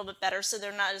focus a little bit better so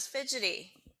they're not as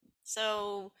fidgety.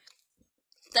 So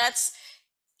that's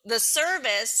the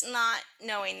service not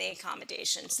knowing the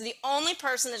accommodation. So the only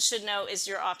person that should know is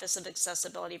your Office of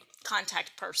Accessibility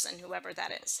contact person, whoever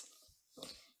that is.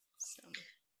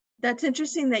 That's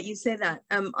interesting that you say that.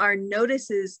 Our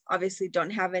notices obviously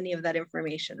don't have any of that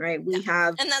information, right? We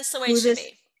have, and that's the way it should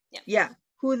be. Yeah,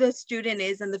 who the student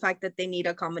is and the fact that they need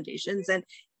accommodations.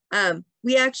 And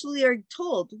we actually are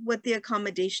told what the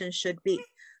accommodations should be,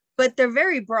 but they're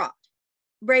very broad,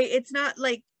 right? It's not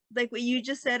like what you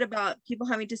just said about people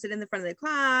having to sit in the front of the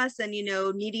class and,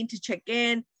 needing to check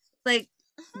in. Like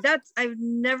I've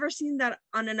never seen that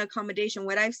on an accommodation.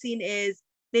 What I've seen is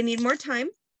they need more time.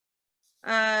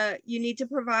 You need to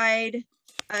provide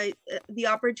the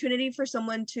opportunity for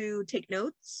someone to take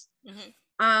notes.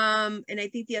 And I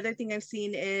think the other thing I've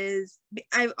seen is,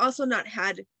 I've also not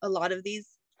had a lot of these.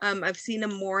 I've seen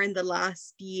them more in the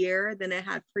last year than I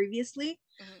had previously.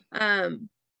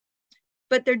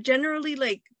 But they're generally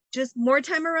like just more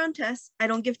time around tests. I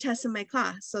don't give tests in my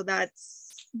class, so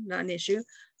that's not an issue.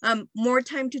 More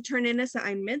time to turn in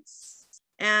assignments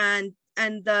and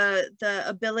the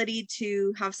ability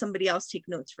to have somebody else take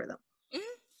notes for them.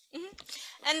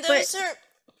 And those are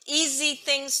easy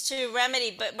things to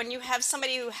remedy, but when you have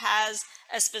somebody who has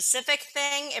a specific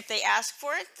thing, if they ask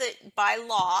for it, that by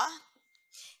law,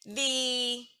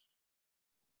 the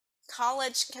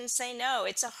college can say no.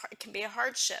 It can be a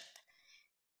hardship.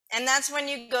 And that's when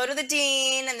you go to the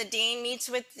dean, and the dean meets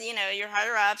with, your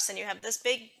higher ups, and you have this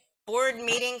big board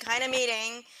meeting kind of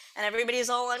meeting, and everybody's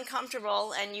all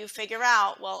uncomfortable, and you figure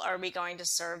out, well, are we going to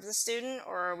serve the student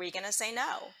or are we going to say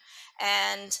no?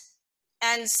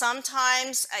 And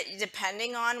sometimes,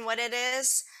 depending on what it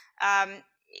is,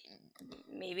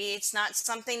 maybe it's not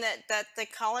something that the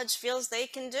college feels they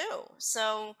can do.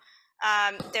 So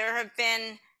There have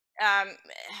been,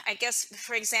 I guess,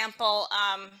 for example,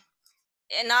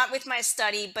 and not with my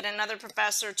study, but another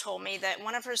professor told me that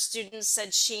one of her students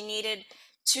said she needed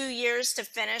 2 years to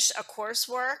finish a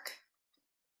coursework.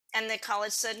 And the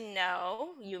college said, no,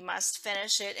 you must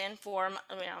finish it in form.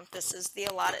 This is the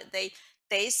allotted.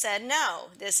 They said, no,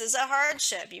 this is a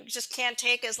hardship. You just can't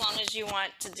take as long as you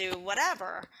want to do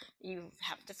whatever. You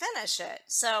have to finish it.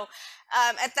 So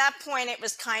at that point, it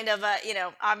was kind of a,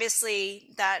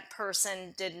 obviously that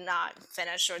person did not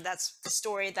finish, or that's the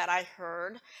story that I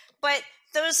heard. But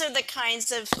those are the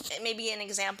kinds of, maybe an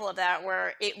example of that,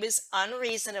 where it was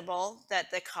unreasonable that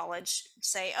the college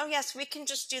say, oh yes, we can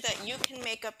just do that, you can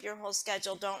make up your whole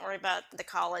schedule, don't worry about the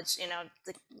college,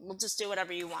 we'll just do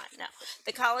whatever you want. No,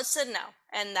 the college said no,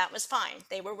 and that was fine.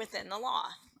 They were within the law.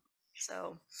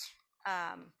 So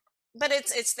but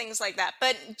it's things like that.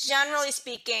 But generally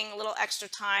speaking, a little extra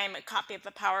time, a copy of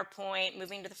a PowerPoint,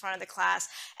 moving to the front of the class.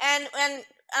 And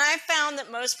I found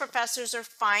that most professors are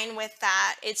fine with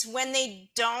that. It's when they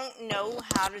don't know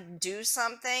how to do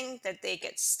something that they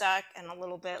get stuck and a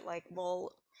little bit like,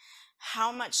 well,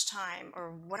 how much time,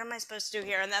 or what am I supposed to do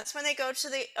here? And that's when they go to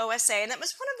the OSA. And that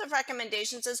was one of the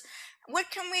recommendations, is what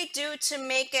can we do to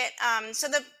make it so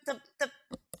the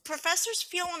professors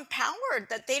feel empowered,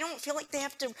 that they don't feel like they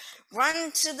have to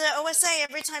run to the OSA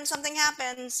every time something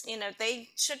happens. They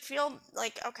should feel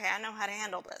like, okay, I know how to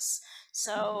handle this.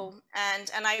 So,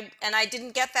 and I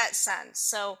didn't get that sense.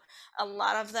 So a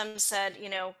lot of them said,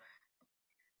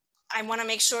 I want to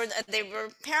make sure that they were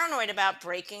paranoid about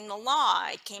breaking the law.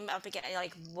 I came up again,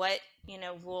 like, what,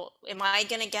 am I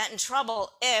going to get in trouble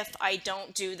if I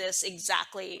don't do this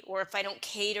exactly, or if I don't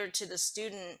cater to the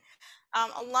student?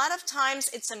 A lot of times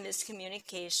it's a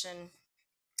miscommunication.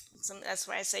 So that's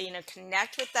why I say,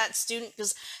 connect with that student,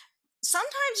 because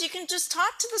sometimes you can just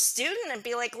talk to the student and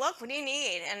be like, look, what do you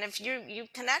need? And if you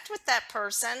connect with that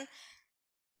person,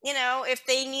 if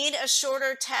they need a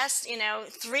shorter test,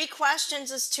 3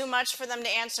 questions is too much for them to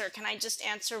answer. Can I just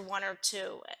answer 1 or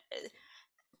 2?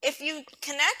 If you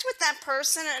connect with that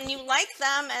person and you like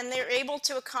them and they're able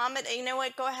to accommodate, you know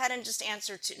what, go ahead and just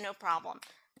answer 2, no problem.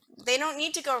 They don't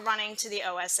need to go running to the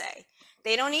OSA.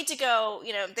 They don't need to go,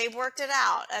 they've worked it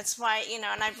out. That's why,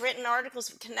 and I've written articles,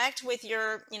 connect with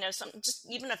your, just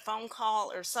even a phone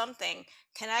call or something,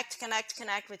 connect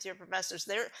with your professors.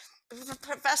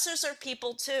 Professors are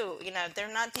people too,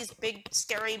 they're not these big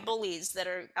scary bullies that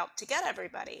are out to get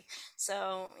everybody.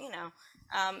 So, and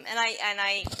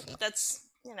I that's,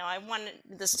 I want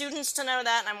the students to know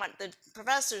that, and I want the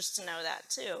professors to know that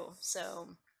too. So.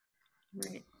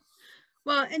 Right.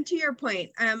 Well, and to your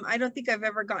point, I don't think I've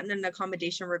ever gotten an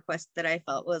accommodation request that I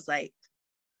felt was like,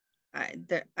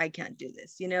 I can't do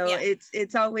this. Yeah.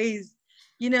 It's always,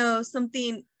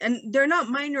 something, and they're not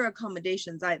minor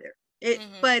accommodations either.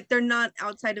 But they're not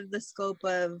outside of the scope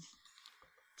of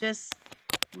just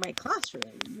my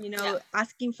classroom. Yeah.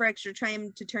 Asking for extra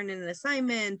time to turn in an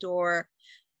assignment, or,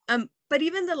 but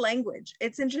even the language.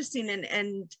 It's interesting,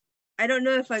 and I don't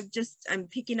know if I'm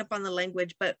picking up on the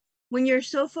language, but when you're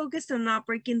so focused on not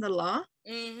breaking the law,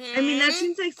 I mean, that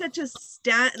seems like such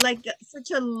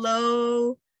a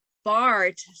low bar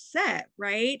to set,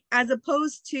 right? As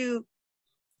opposed to,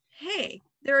 hey,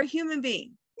 they're a human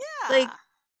being. Yeah. Like,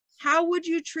 how would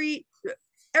you treat,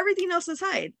 everything else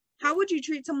aside, how would you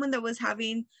treat someone that was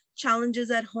having challenges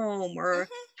at home, or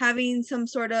having some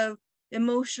sort of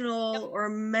emotional or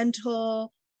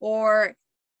mental or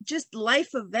just life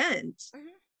event,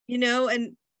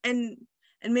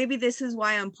 and maybe this is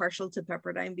why I'm partial to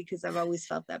Pepperdine, because I've always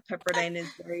felt that Pepperdine is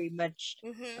very much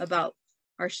about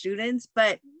our students.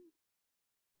 But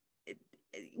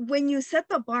when you set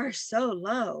the bar so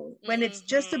low, when it's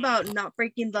just about not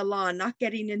breaking the law, not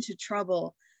getting into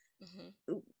trouble,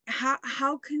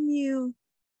 how can you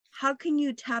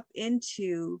tap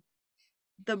into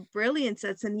the brilliance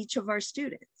that's in each of our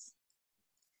students?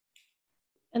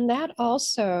 And that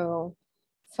also,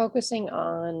 focusing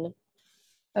on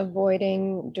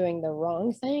avoiding doing the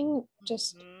wrong thing,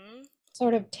 just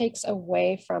sort of takes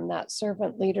away from that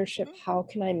servant leadership. How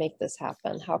can I make this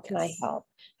happen? How can I help?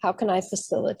 How can I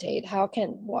facilitate? How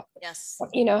can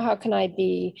how can I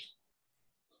be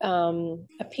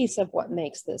a piece of what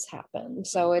makes this happen?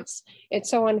 So it's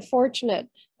so unfortunate.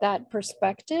 That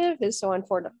perspective is so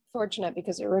unfortunate,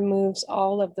 because it removes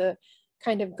all of the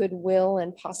kind of goodwill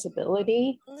and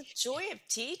possibility. And the joy of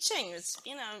teaching is,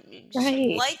 you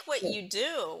right. like what you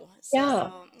do.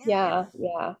 So, yeah.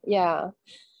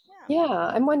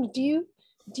 I'm wondering,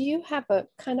 do you have a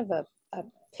kind of a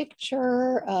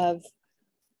picture of,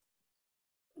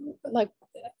 like,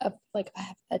 like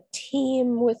a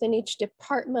team within each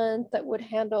department that would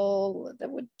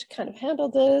kind of handle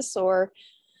this, or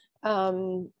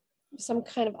some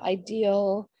kind of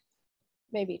ideal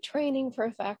maybe training for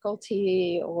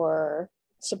faculty or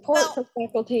support for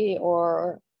faculty,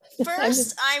 or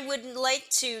first I would like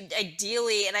to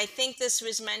ideally, and I think this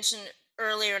was mentioned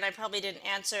earlier and I probably didn't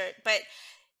answer it, but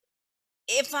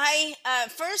if I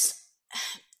first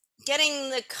getting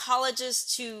the colleges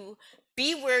to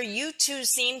be where you two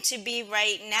seem to be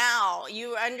right now,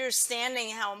 you understanding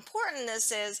how important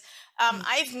this is.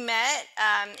 I've met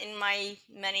in my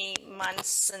many months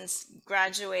since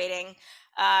graduating,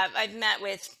 I've met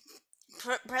with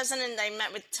president, I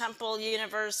met with Temple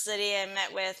University, I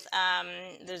met with,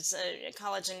 there's a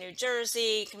college in New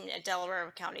Jersey,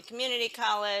 Delaware County Community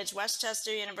College,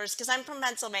 Westchester University, because I'm from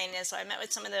Pennsylvania, so I met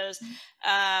with some of those,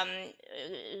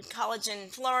 college in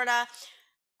Florida.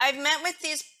 I've met with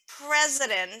these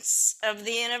presidents of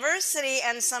the university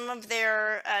and some of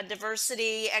their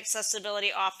diversity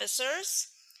accessibility officers.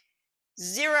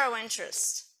 Zero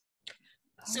interest.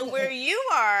 So where you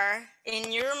are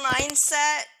in your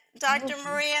mindset, Dr.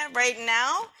 Maria, right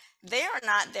now, they are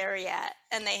not there yet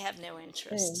and they have no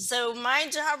interest. So my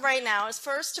job right now is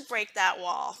first to break that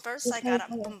wall. First, I gotta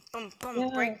boom, boom, boom,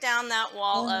 break down that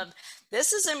wall of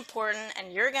this is important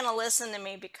and you're gonna listen to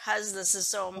me because this is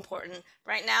so important.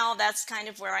 Right now, that's kind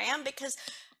of where I am, because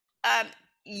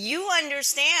you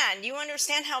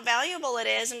understand how valuable it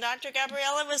is. And Dr.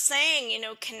 Gabriella was saying,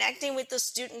 connecting with the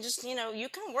student, just, you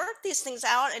can work these things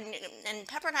out, and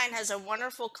Pepperdine has a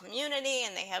wonderful community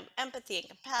and they have empathy and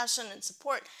compassion and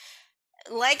support.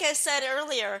 Like I said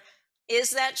earlier,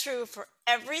 is that true for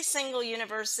every single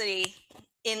university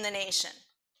in the nation?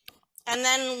 And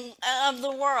then of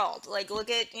the world, like look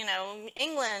at,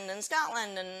 England and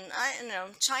Scotland and,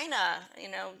 China,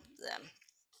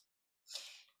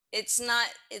 it's not,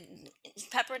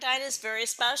 Pepperdine is very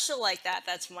special like that.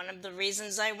 That's one of the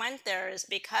reasons I went there, is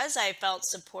because I felt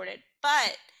supported.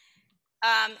 But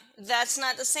that's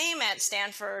not the same at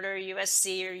Stanford or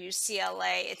USC or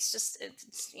UCLA. It's just,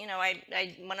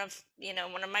 one of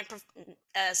my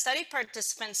study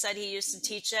participants said he used to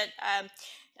teach at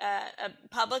a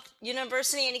public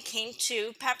university, and he came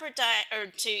to Pepperdine, or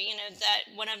to that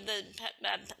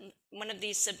one of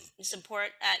these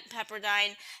support at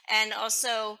Pepperdine, and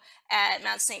also at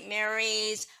Mount St.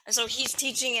 Mary's. So he's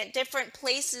teaching at different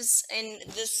places in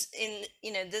this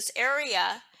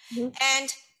area,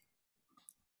 and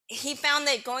he found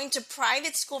that going to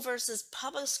private school versus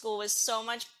public school was so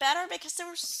much better because there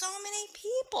were so many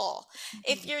people.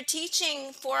 If you're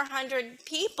teaching 400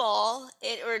 people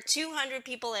or 200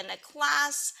 people in a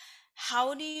class,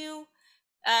 how do you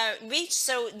reach?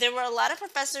 So there were a lot of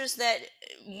professors that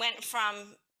went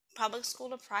from public school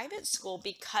to private school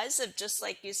because of, just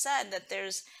like you said, that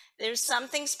there's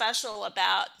something special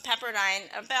about Pepperdine,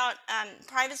 about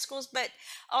private schools, but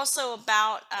also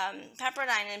about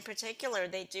Pepperdine in particular.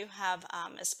 They do have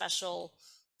a special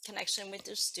connection with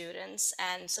their students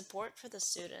and support for the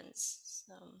students.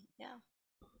 So, yeah.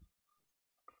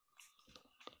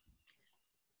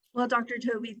 Well, Dr.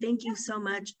 Toby, thank you so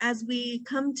much. As we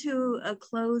come to a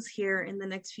close here in the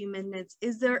next few minutes,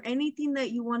 is there anything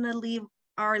that you want to leave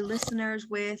our listeners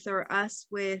with, or us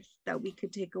with, that we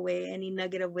could take away? Any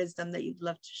nugget of wisdom that you'd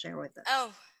love to share with us?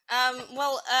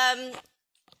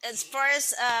 As far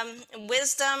as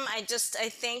wisdom, I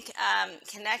think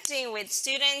connecting with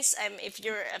students, if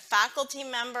you're a faculty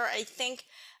member, I think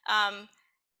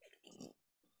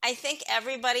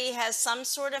everybody has some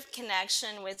sort of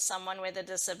connection with someone with a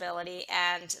disability,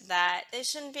 and that they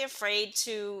shouldn't be afraid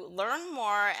to learn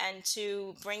more and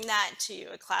to bring that to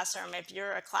a classroom. If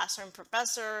you're a classroom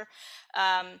professor,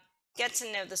 get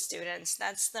to know the students.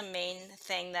 That's the main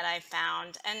thing that I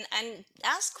found. And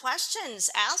ask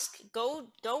questions. Go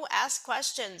ask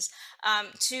questions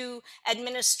to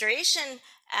administration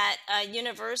at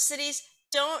universities.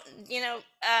 Don't,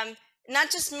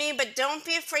 not just me, but don't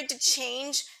be afraid to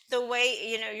change the way,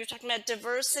 you're talking about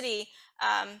diversity.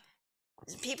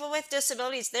 People with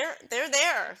disabilities, they're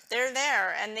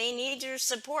there, and they need your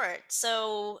support.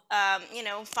 So,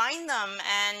 find them,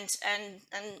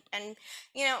 and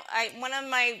one of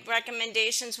my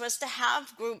recommendations was to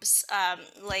have groups,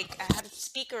 like have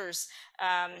speakers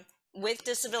with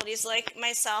disabilities like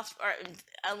myself, or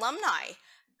alumni,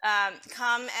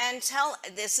 come and tell,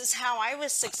 this is how I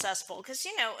was successful. Because,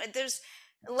 there's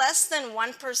less than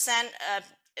 1% of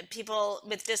people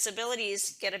with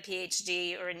disabilities get a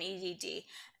PhD or an EDD.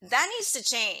 That needs to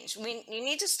change. You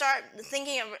need to start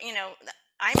thinking of,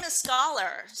 I'm a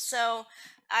scholar. So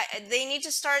they need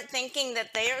to start thinking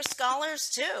that they are scholars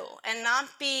too, and not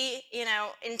be,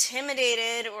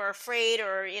 intimidated or afraid,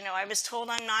 or, I was told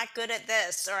I'm not good at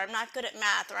this, or I'm not good at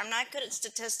math, or I'm not good at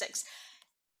statistics.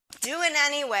 Do it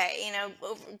anyway,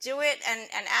 do it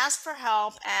and ask for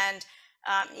help, and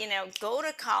go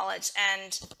to college,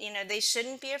 and they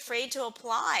shouldn't be afraid to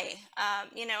apply.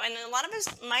 And a lot of it's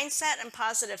mindset and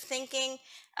positive thinking.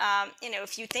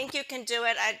 If you think you can do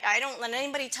it, I don't let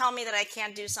anybody tell me that I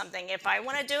can't do something. If I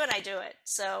want to do it, I do it.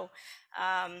 So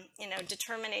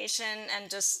determination, and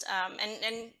just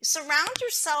and surround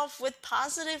yourself with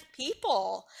positive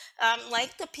people,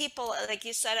 like the people, like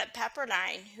you said, at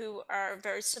Pepperdine, who are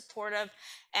very supportive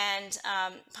and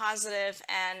positive,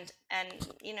 and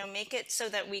make it so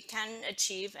that we can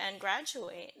achieve and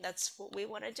graduate. That's what we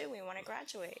want to do. We want to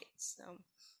graduate. So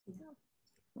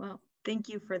Well, thank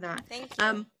you for that. thank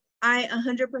you. I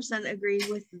 100% agree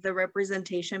with the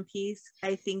representation piece.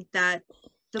 I think that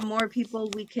the more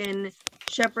people we can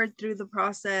shepherd through the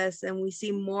process, and we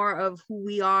see more of who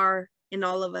we are in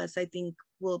all of us, I think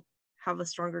we'll have a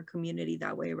stronger community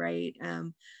that way, right?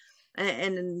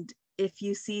 And if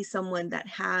you see someone that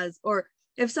has, or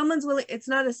if someone's willing, it's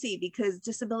not a C, because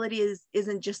disability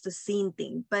isn't just a seen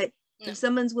thing, but No. if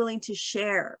someone's willing to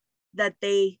share that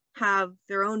they have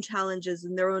their own challenges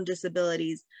and their own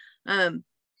disabilities,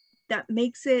 that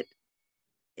makes it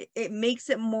makes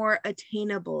it more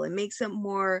attainable. It makes it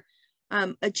more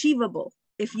achievable.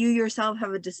 If you yourself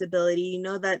have a disability, you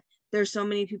know that there's so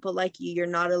many people like you. You're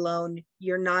not alone.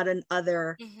 You're not an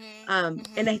other.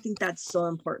 And I think that's so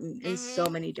important in so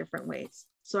many different ways.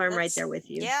 So I'm right there with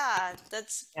you. Yeah,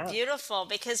 that's beautiful,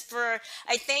 because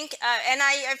I think, and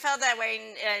I felt that way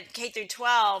in K through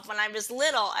 12. When I was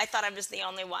little, I thought I was the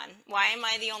only one. Why am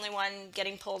I the only one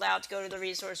getting pulled out to go to the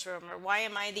resource room? Or why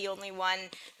am I the only one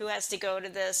who has to go to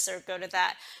this or go to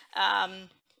that?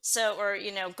 Or,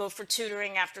 go for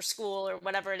tutoring after school or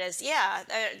whatever it is. Yeah.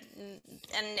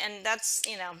 And that's,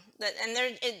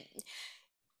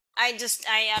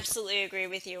 I absolutely agree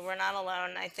with you. We're not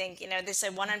alone. I think, they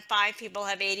said 1 in 5 people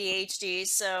have ADHD.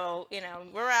 So,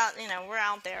 we're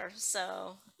out there.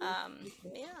 So,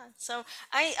 so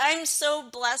I'm so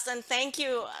blessed, and thank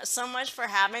you so much for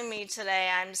having me today.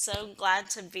 I'm so glad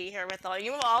to be here with all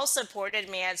you. All supported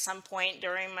me at some point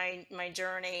during my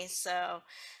journey. So,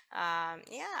 I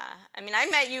mean, I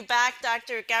met you back,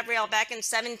 Dr. Gabrielle, back in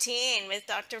 2017 with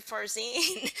Dr.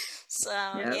 Farzine. So,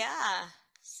 yeah.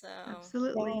 So,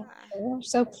 absolutely. We're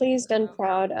so pleased and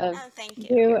proud of thank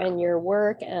you and your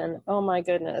work, and oh my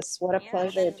goodness, what a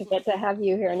pleasure to get to have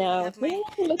you here now. Yay,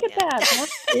 look at that.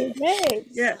 Great.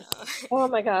 Yeah. Oh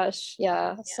my gosh.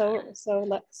 Yeah. So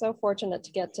fortunate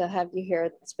to get to have you here.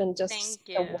 It's been just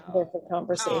a wonderful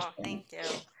conversation. Oh, thank you.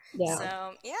 Yeah.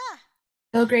 So,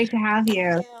 So great to have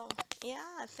you. Thank you.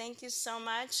 Yeah, thank you so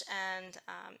much. And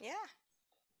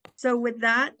So with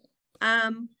that,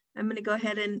 I'm going to go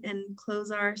ahead and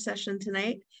close our session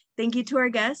tonight. Thank you to our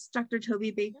guests, Dr.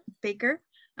 Toby Baker,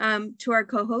 to our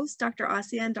co-hosts, Dr.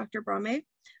 Asia and Dr. Brame.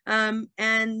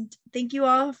 And thank you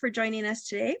all for joining us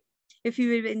today. If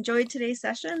you enjoyed today's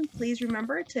session, please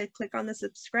remember to click on the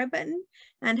subscribe button,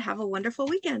 and have a wonderful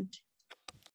weekend.